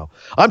right now.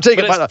 By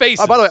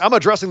the way, I'm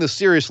addressing this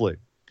seriously.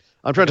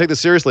 I'm trying to take this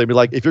seriously and be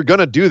like, if you're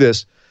gonna do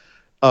this,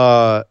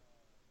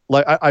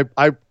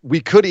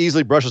 we could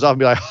easily brush this off and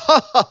be like,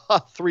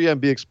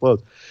 3MB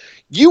explodes.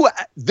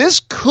 This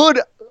could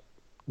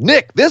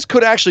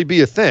actually be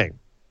a thing.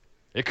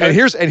 It could.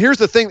 And here's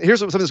the thing. Here's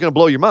something that's going to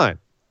blow your mind.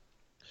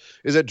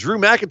 Is that Drew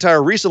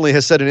McIntyre recently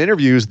has said in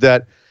interviews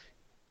that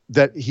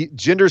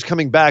Jinder's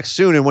coming back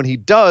soon, and when he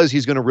does,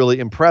 he's going to really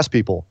impress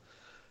people.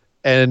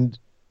 And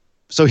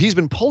so he's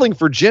been pulling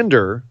for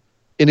Jinder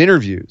in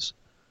interviews.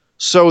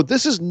 So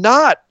this is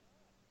not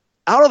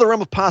out of the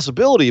realm of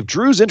possibility. If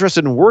Drew's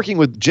interested in working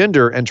with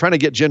Jinder and trying to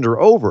get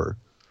Jinder over,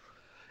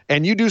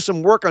 and you do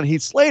some work on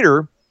Heath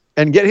Slater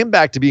and get him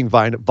back to being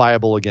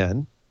viable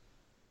again,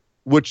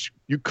 which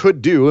you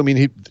could do. I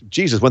mean,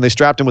 when they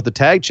strapped him with the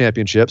tag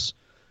championships,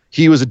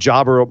 he was a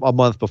jobber a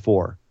month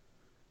before.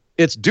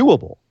 It's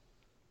doable.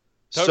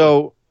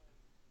 Totally.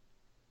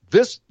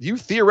 So you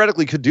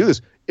theoretically could do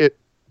this.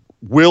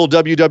 Will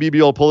WWE be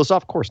able to pull this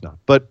off? Of course not.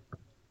 But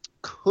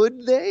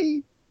could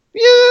they?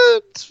 Yeah,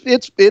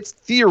 it's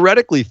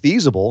theoretically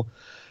feasible.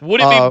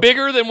 Would it be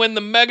bigger than when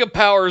the Mega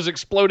Powers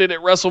exploded at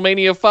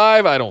WrestleMania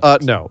 5? I don't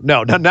think so.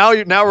 No. Now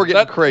we're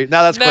getting crazy.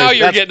 Now that's crazy. Now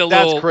you're getting a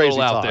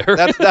little out there.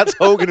 That's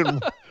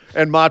Hogan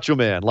and Macho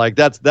Man. Like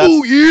that's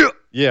oh yeah.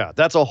 Yeah,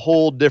 that's a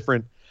whole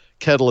different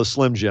kettle of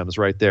Slim Jims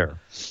right there.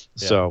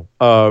 Yeah. So,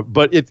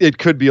 but it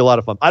could be a lot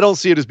of fun. I don't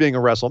see it as being a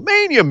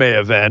WrestleMania main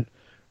event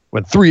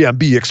when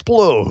 3MB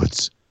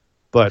explodes,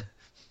 but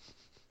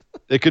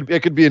it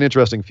could be an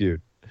interesting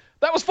feud.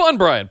 That was fun,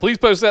 Brian. Please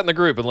post that in the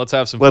group and let's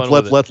have some fun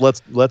with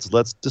it.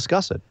 Let's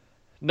discuss it.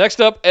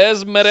 Next up,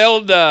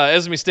 Esmeralda.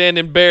 Esme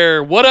standing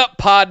bear. What up,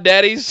 pod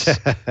daddies?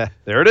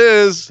 There it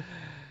is.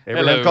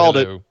 Abraham called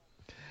it.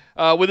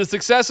 With the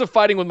success of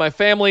Fighting With My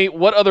Family,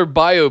 what other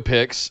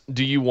biopics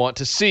do you want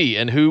to see,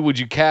 and who would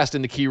you cast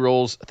in the key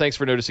roles? Thanks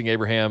for noticing,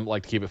 Abraham.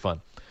 Like to keep it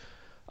fun.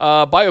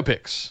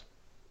 Biopics.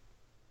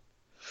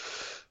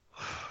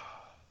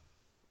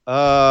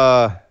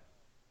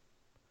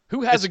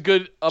 Who has a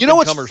good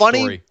up-and-comer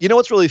story? You know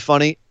what's really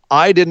funny?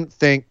 I didn't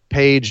think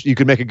Paige, you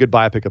could make a good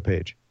biopic of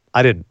Paige.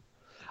 I didn't.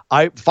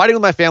 Fighting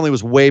With My Family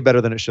was way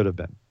better than it should have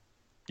been.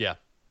 Yeah.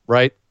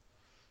 Right?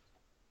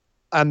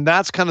 And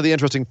that's kind of the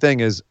interesting thing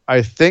is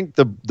I think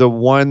the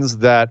ones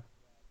that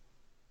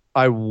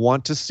I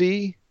want to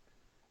see,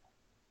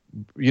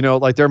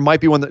 like there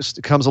might be one that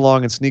comes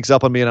along and sneaks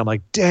up on me and I'm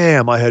like,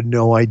 damn, I had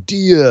no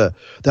idea.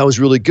 That was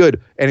really good.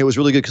 And it was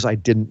really good because I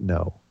didn't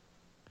know.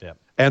 Yeah.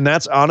 And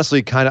that's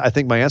honestly kind of, I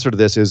think my answer to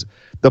this is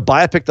the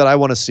biopic that I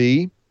want to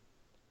see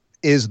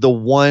is the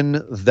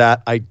one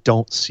that I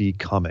don't see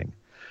coming.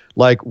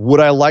 Like, would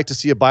I like to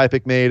see a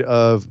biopic made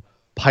of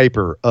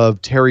Piper,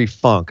 of Terry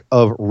Funk,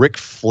 of Ric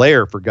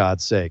Flair, for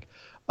God's sake,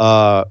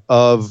 I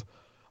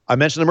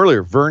mentioned him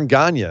earlier, Vern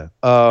Gagne,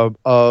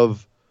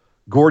 of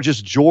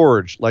Gorgeous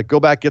George. Like,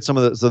 go back, get some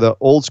of the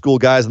old school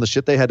guys and the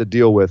shit they had to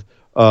deal with.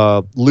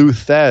 Lou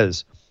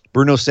Thez,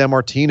 Bruno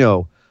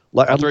Sammartino.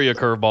 I'll throw you a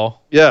curveball.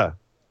 Yeah.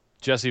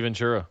 Jesse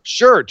Ventura.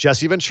 Sure,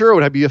 Jesse Ventura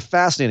would be a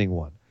fascinating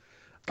one.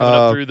 Coming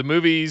up through the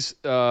movies,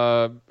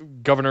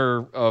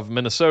 Governor of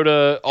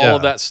Minnesota, all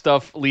of that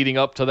stuff leading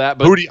up to that.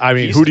 But who do you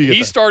get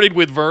he started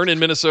with Vern in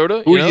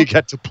Minnesota. Who do you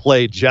get to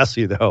play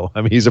Jesse, though?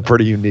 I mean, he's a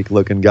pretty unique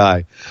looking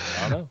guy.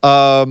 I don't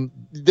know.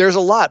 There's a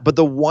lot, but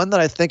the one that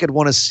I think I'd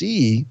want to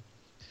see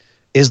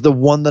is the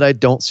one that I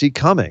don't see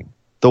coming.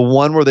 The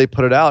one where they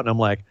put it out, and I'm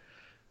like,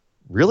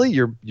 really?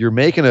 You're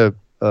making a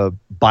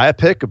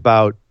biopic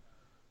about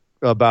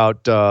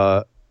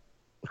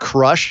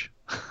Crush?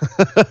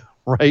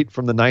 Right,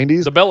 from the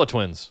 90s? The Bella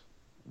Twins.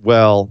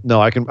 Well, no,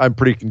 I can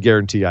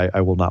guarantee I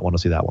will not want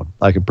to see that one.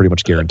 I can pretty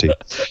much guarantee.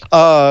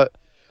 No,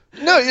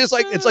 it's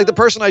like the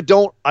person I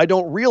don't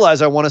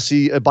realize I want to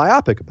see a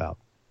biopic about.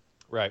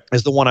 Right.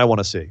 Is the one I want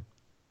to see.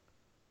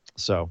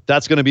 So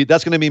that's gonna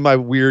be my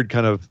weird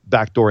kind of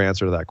backdoor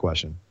answer to that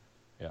question.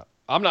 Yeah.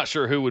 I'm not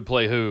sure who would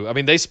play who. I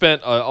mean, they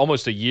spent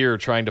almost a year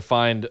trying to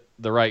find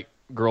the right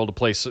girl to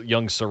play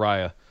young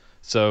Soraya.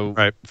 So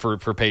right. for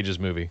Paige's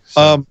movie.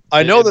 So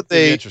I know that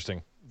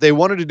interesting. They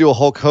wanted to do a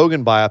Hulk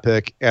Hogan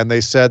biopic, and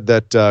they said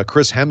that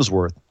Chris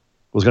Hemsworth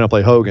was going to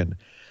play Hogan.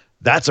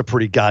 That's a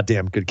pretty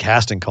goddamn good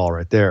casting call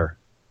right there.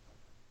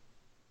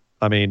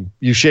 I mean,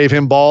 you shave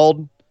him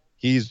bald,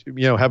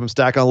 have him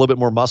stack on a little bit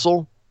more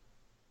muscle.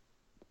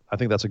 I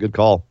think that's a good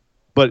call.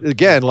 But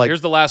again,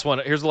 here's the last one.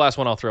 Here's the last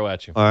one I'll throw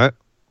at you. All right,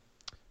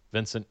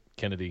 Vincent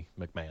Kennedy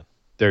McMahon.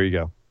 There you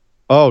go.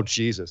 Oh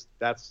Jesus,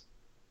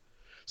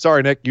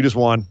 sorry, Nick. You just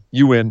won.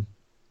 You win.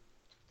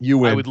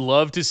 I would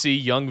love to see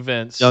young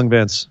Vince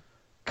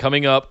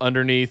coming up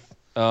underneath.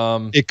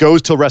 It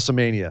goes till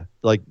WrestleMania,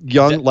 like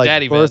young,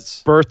 Daddy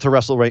birth to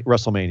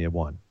WrestleMania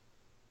 1.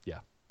 Yeah,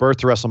 birth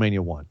to WrestleMania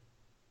 1.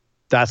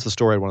 That's the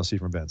story I want to see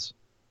from Vince.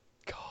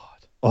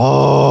 God.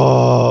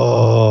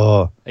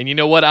 Oh. And you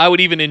know what? I would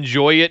even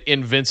enjoy it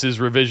in Vince's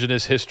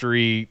revisionist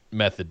history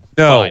method.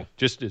 No, fine.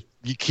 Just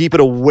you keep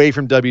it away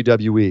from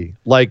WWE.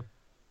 Like,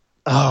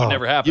 it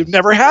never happened. It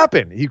never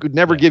happened. He could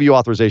never give you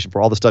authorization for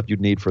all the stuff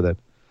you'd need for that.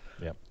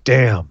 Yeah.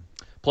 Damn.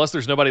 Plus,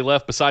 there's nobody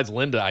left besides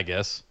Linda, I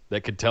guess,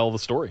 that could tell the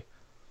story.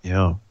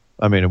 Yeah.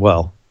 I mean,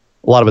 well,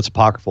 a lot of it's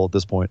apocryphal at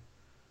this point.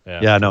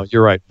 Yeah, no,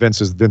 you're right.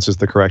 Vince is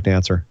the correct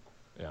answer.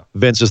 Yeah.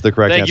 Vince is the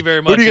correct answer. Thank you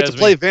very much. Who do you get to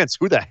play Vince?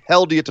 Who the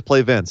hell do you get to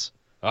play Vince?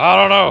 I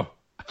don't know.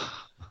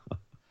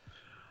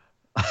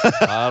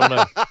 I don't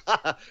know.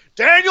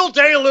 Daniel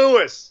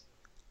Day-Lewis.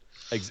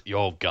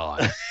 Oh,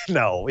 God.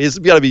 No, it's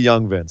got to be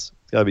young Vince.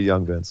 It's got to be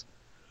young Vince.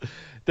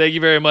 Thank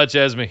you very much,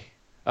 Esme.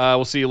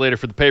 We'll see you later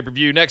for the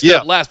pay-per-view. Next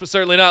up, last but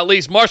certainly not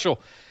least,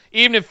 Marshall.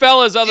 Evening,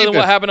 fellas. Other than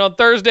what happened on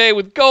Thursday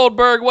with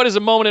Goldberg, what is a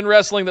moment in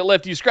wrestling that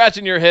left you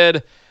scratching your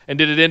head, and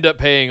did it end up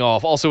paying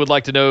off? Also would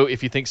like to know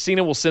if you think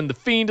Cena will send The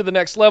Fiend to the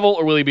next level,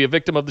 or will he be a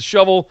victim of the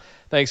shovel?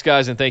 Thanks,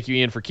 guys, and thank you,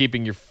 Ian, for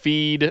keeping your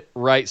feed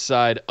right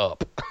side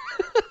up.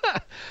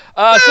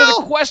 So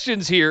the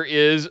questions here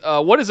is,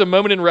 what is a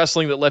moment in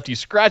wrestling that left you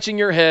scratching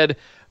your head,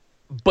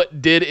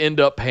 but did end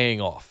up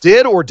paying off?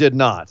 Did or did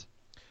not?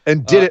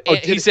 And did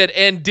it? He said,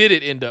 and did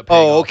it end up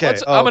paying off? Okay.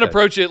 I'm going to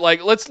approach it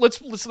like, let's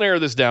narrow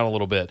this down a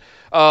little bit.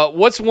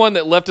 What's one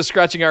that left us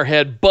scratching our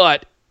head,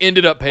 but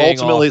ended up paying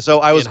off? Ultimately, so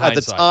I was at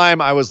the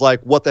time, I was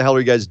like, what the hell are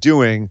you guys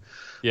doing?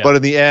 Yeah. But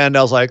in the end,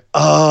 I was like,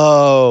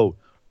 oh,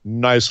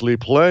 nicely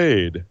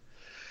played.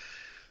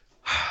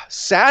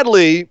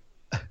 Sadly,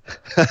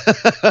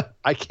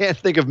 I can't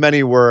think of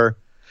many where,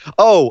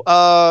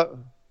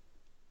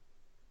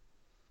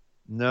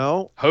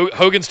 No.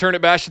 Hogan's Turn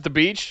It Bash at the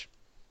Beach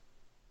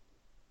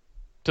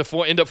to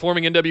end up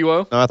forming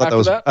NWO. No, I thought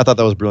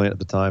that was brilliant at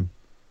the time.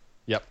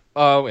 Yep.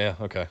 Oh yeah.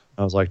 Okay.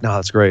 I was like, no,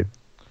 that's great.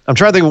 I'm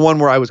trying to think of one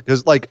where I was,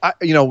 because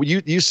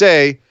you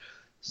say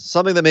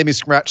something that made me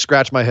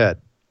scratch my head.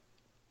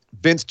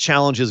 Vince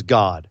challenges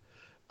God.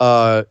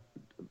 Mae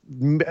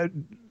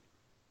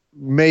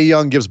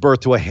Young gives birth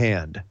to a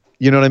hand.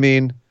 You know what I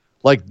mean?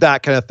 Like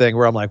that kind of thing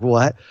where I'm like,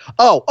 what?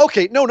 Oh,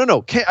 okay. No.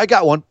 I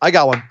got one.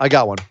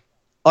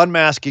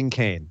 Unmasking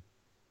Kane.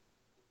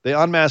 They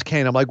unmasked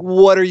Kane. I'm like,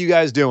 what are you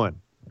guys doing?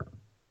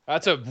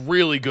 That's a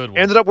really good one.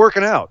 Ended up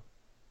working out.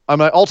 I'm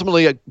like,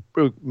 ultimately,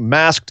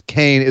 masked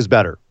Kane is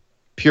better.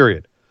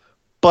 Period.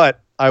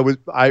 But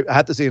I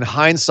had to say, in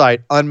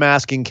hindsight,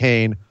 unmasking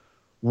Kane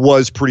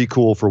was pretty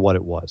cool for what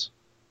it was.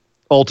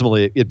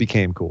 Ultimately, it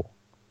became cool.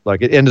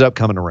 Like, it ended up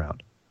coming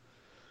around.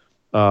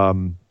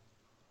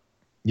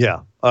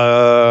 Yeah.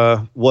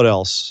 What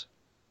else?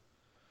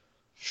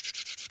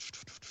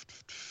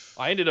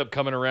 I ended up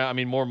coming around. I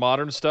mean, more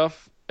modern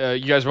stuff. You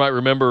guys might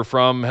remember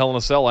from Hell in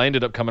a Cell, I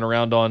ended up coming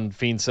around on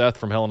Fiend Seth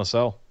from Hell in a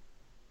Cell.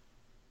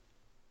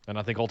 And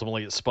I think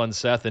ultimately it spun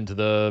Seth into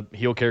the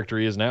heel character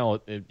he is now.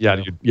 Out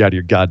of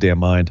your goddamn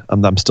mind.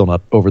 I'm still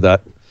not over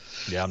that.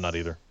 Yeah, I'm not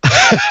either.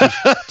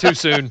 Too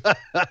soon.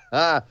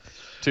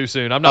 Too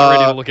soon. I'm not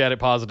ready to look at it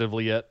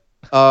positively yet.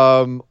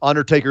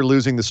 Undertaker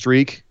losing the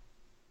streak.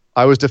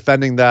 I was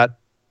defending that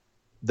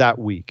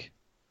week.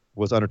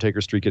 Was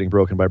Undertaker's streak getting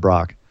broken by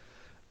Brock?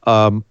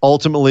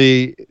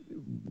 Ultimately,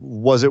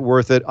 was it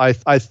worth it? I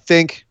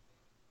think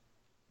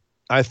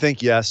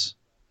yes.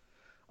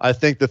 I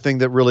think the thing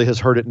that really has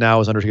hurt it now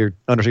is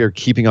Undertaker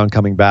keeping on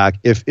coming back.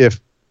 If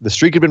the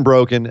streak had been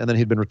broken and then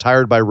he'd been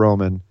retired by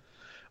Roman,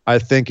 I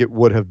think it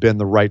would have been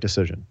the right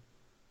decision.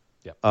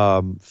 Yeah.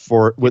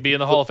 He'd be in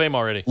the Hall of Fame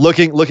already.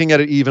 Looking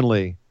at it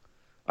evenly,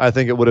 I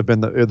think it would have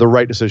been the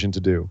right decision to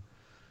do.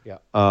 Yeah.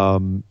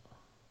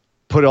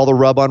 Put all the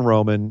rub on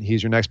Roman.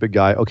 He's your next big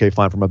guy. Okay,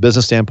 fine. From a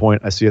business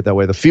standpoint, I see it that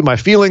way. My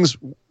feelings,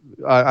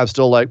 I'm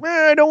still like,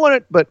 I don't want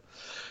it, but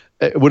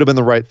it would have been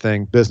the right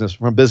thing.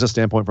 From a business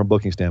standpoint, from a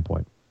booking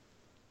standpoint.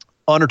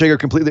 Undertaker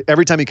completely,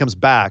 every time he comes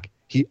back,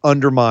 he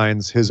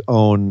undermines his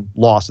own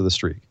loss of the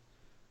streak,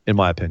 in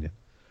my opinion.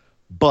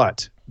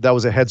 But that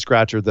was a head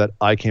scratcher that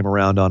I came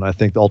around on. I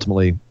think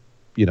ultimately,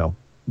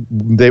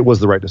 it was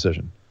the right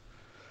decision.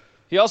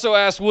 He also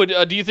asked,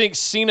 do you think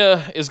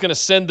Cena is going to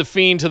send the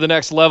Fiend to the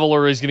next level,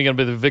 or is he going to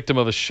be the victim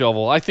of a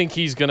shovel? I think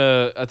he's going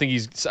to.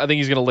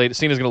 Cena's going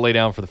to lay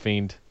down for the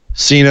Fiend.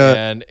 Cena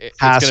and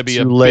has to be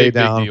to lay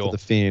down for the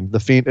Fiend. The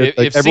Fiend.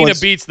 If Cena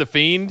beats the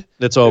Fiend,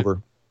 it's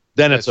over.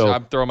 Then it's over.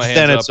 I'm throwing my hands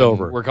up. Then it's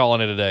over. We're calling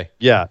it a day.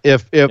 Yeah.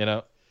 If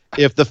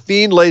the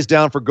Fiend lays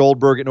down for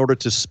Goldberg in order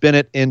to spin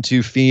it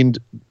into Fiend,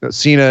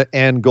 Cena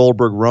and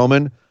Goldberg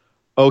Roman,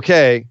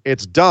 okay,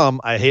 it's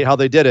dumb. I hate how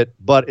they did it,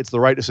 but it's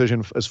the right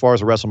decision as far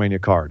as a WrestleMania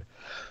card.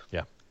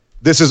 Yeah.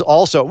 This is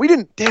also, we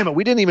didn't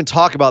even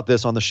talk about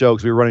this on the show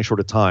because we were running short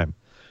of time.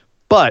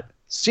 But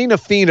Cena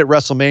Fiend at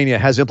WrestleMania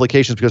has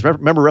implications because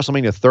remember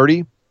WrestleMania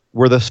 30,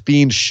 where the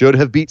Fiend should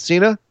have beat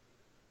Cena?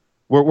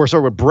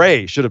 Where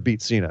Bray should have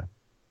beat Cena.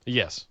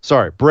 Yes.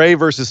 Sorry, Bray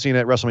versus Cena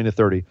at WrestleMania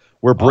 30,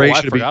 where Bray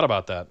I forgot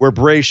about that. Where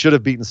Bray should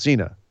have beaten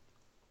Cena,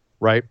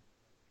 right?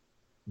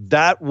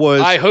 That was.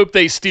 I hope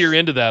they steer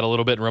into that a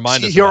little bit and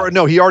remind us. He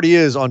already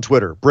is on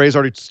Twitter. Bray's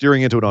already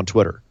steering into it on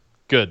Twitter.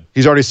 Good.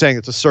 He's already saying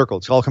it's a circle.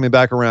 It's all coming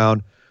back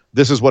around.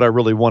 This is what I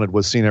really wanted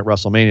was Cena at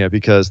WrestleMania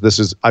because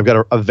I've got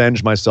to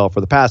avenge myself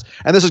for the past,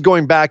 and this is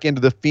going back into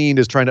the Fiend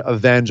is trying to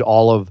avenge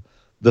all of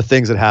the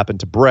things that happened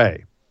to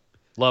Bray.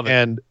 Love it.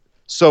 And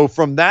so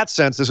from that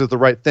sense, this is the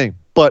right thing,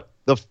 but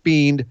the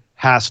Fiend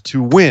has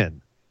to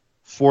win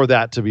for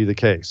that to be the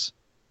case.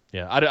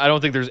 Yeah, I don't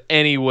think there's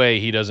any way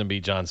he doesn't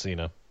beat John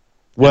Cena.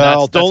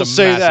 Well, that's don't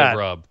say that.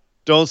 Rub.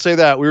 Don't say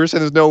that. We were saying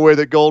there's no way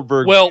that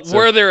Goldberg. Well,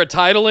 were there a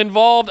title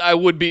involved? I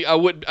would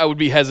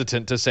be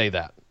hesitant to say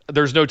that.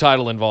 There's no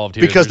title involved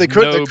here because they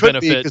could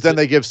be because then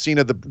they give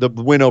Cena the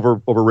win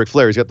over Ric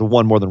Flair. He's got the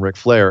one more than Ric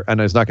Flair,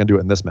 and he's not going to do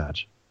it in this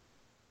match.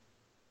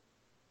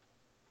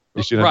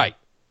 Right.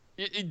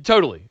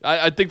 Totally.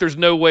 I think there's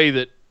no way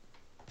that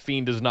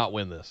Fiend does not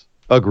win this.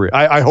 Agree.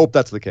 I hope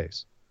that's the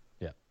case.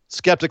 Yeah.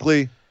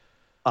 Skeptically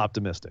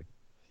optimistic.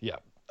 Yeah.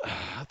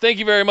 Thank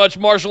you very much,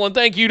 Marshall, and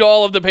thank you to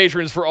all of the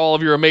patrons for all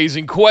of your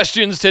amazing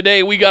questions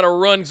today. We got to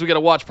run because we got a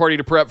watch party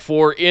to prep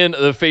for in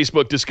the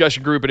Facebook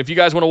discussion group. And if you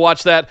guys want to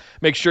watch that,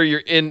 make sure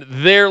you're in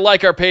there.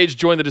 Like our page,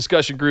 join the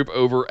discussion group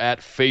over at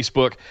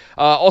Facebook.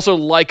 Also,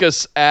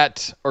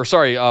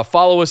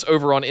 follow us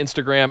over on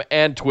Instagram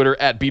and Twitter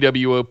at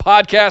BWO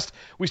Podcast.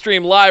 We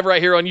stream live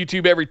right here on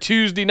YouTube every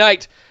Tuesday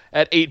night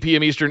at 8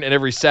 p.m. Eastern and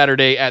every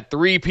Saturday at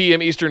 3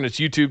 p.m. Eastern. It's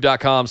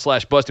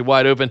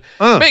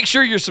youtube.com/bustedwideopen. Make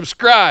sure you're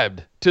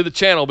subscribed to the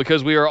channel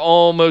because we are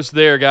almost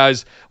there,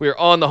 guys. We are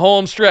on the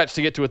home stretch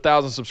to get to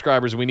 1,000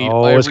 subscribers. We need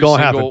every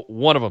single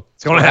one of them.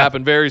 It's going to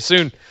happen very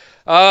soon.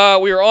 We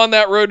are on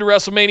that road to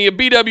WrestleMania.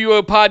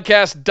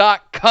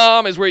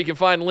 BWOpodcast.com is where you can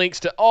find links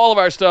to all of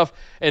our stuff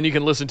and you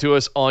can listen to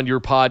us on your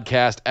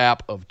podcast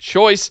app of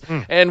choice.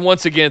 And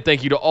once again,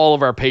 thank you to all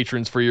of our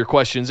patrons for your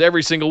questions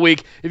every single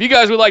week. If you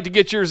guys would like to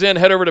get yours in,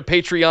 head over to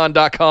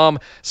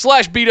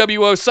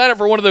patreon.com/BWO. Sign up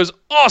for one of those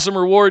awesome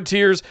reward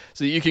tiers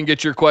so that you can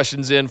get your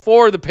questions in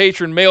for the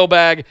patron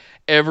mailbag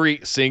every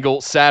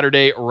single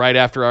Saturday right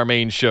after our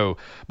main show.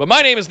 But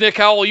my name is Nick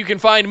Howell. You can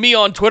find me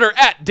on Twitter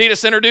at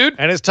DataCenterDude.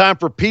 And it's time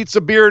for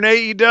Pizza, Beer, and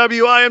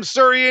AEW. I am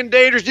Sir Ian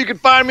Dangerous. You can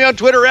find me on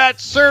Twitter at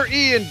Sir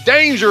Ian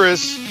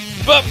Dangerous.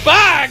 But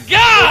by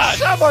God!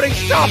 Somebody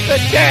stop the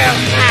damn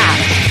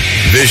match!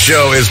 This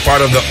show is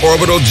part of the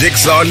Orbital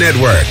Jigsaw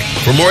Network.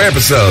 For more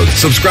episodes,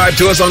 subscribe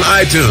to us on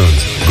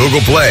iTunes,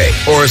 Google Play,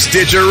 or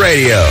Stitcher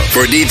Radio.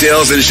 For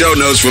details and show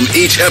notes from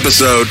each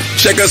episode,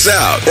 check us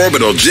out,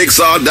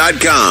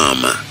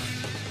 orbitaljigsaw.com.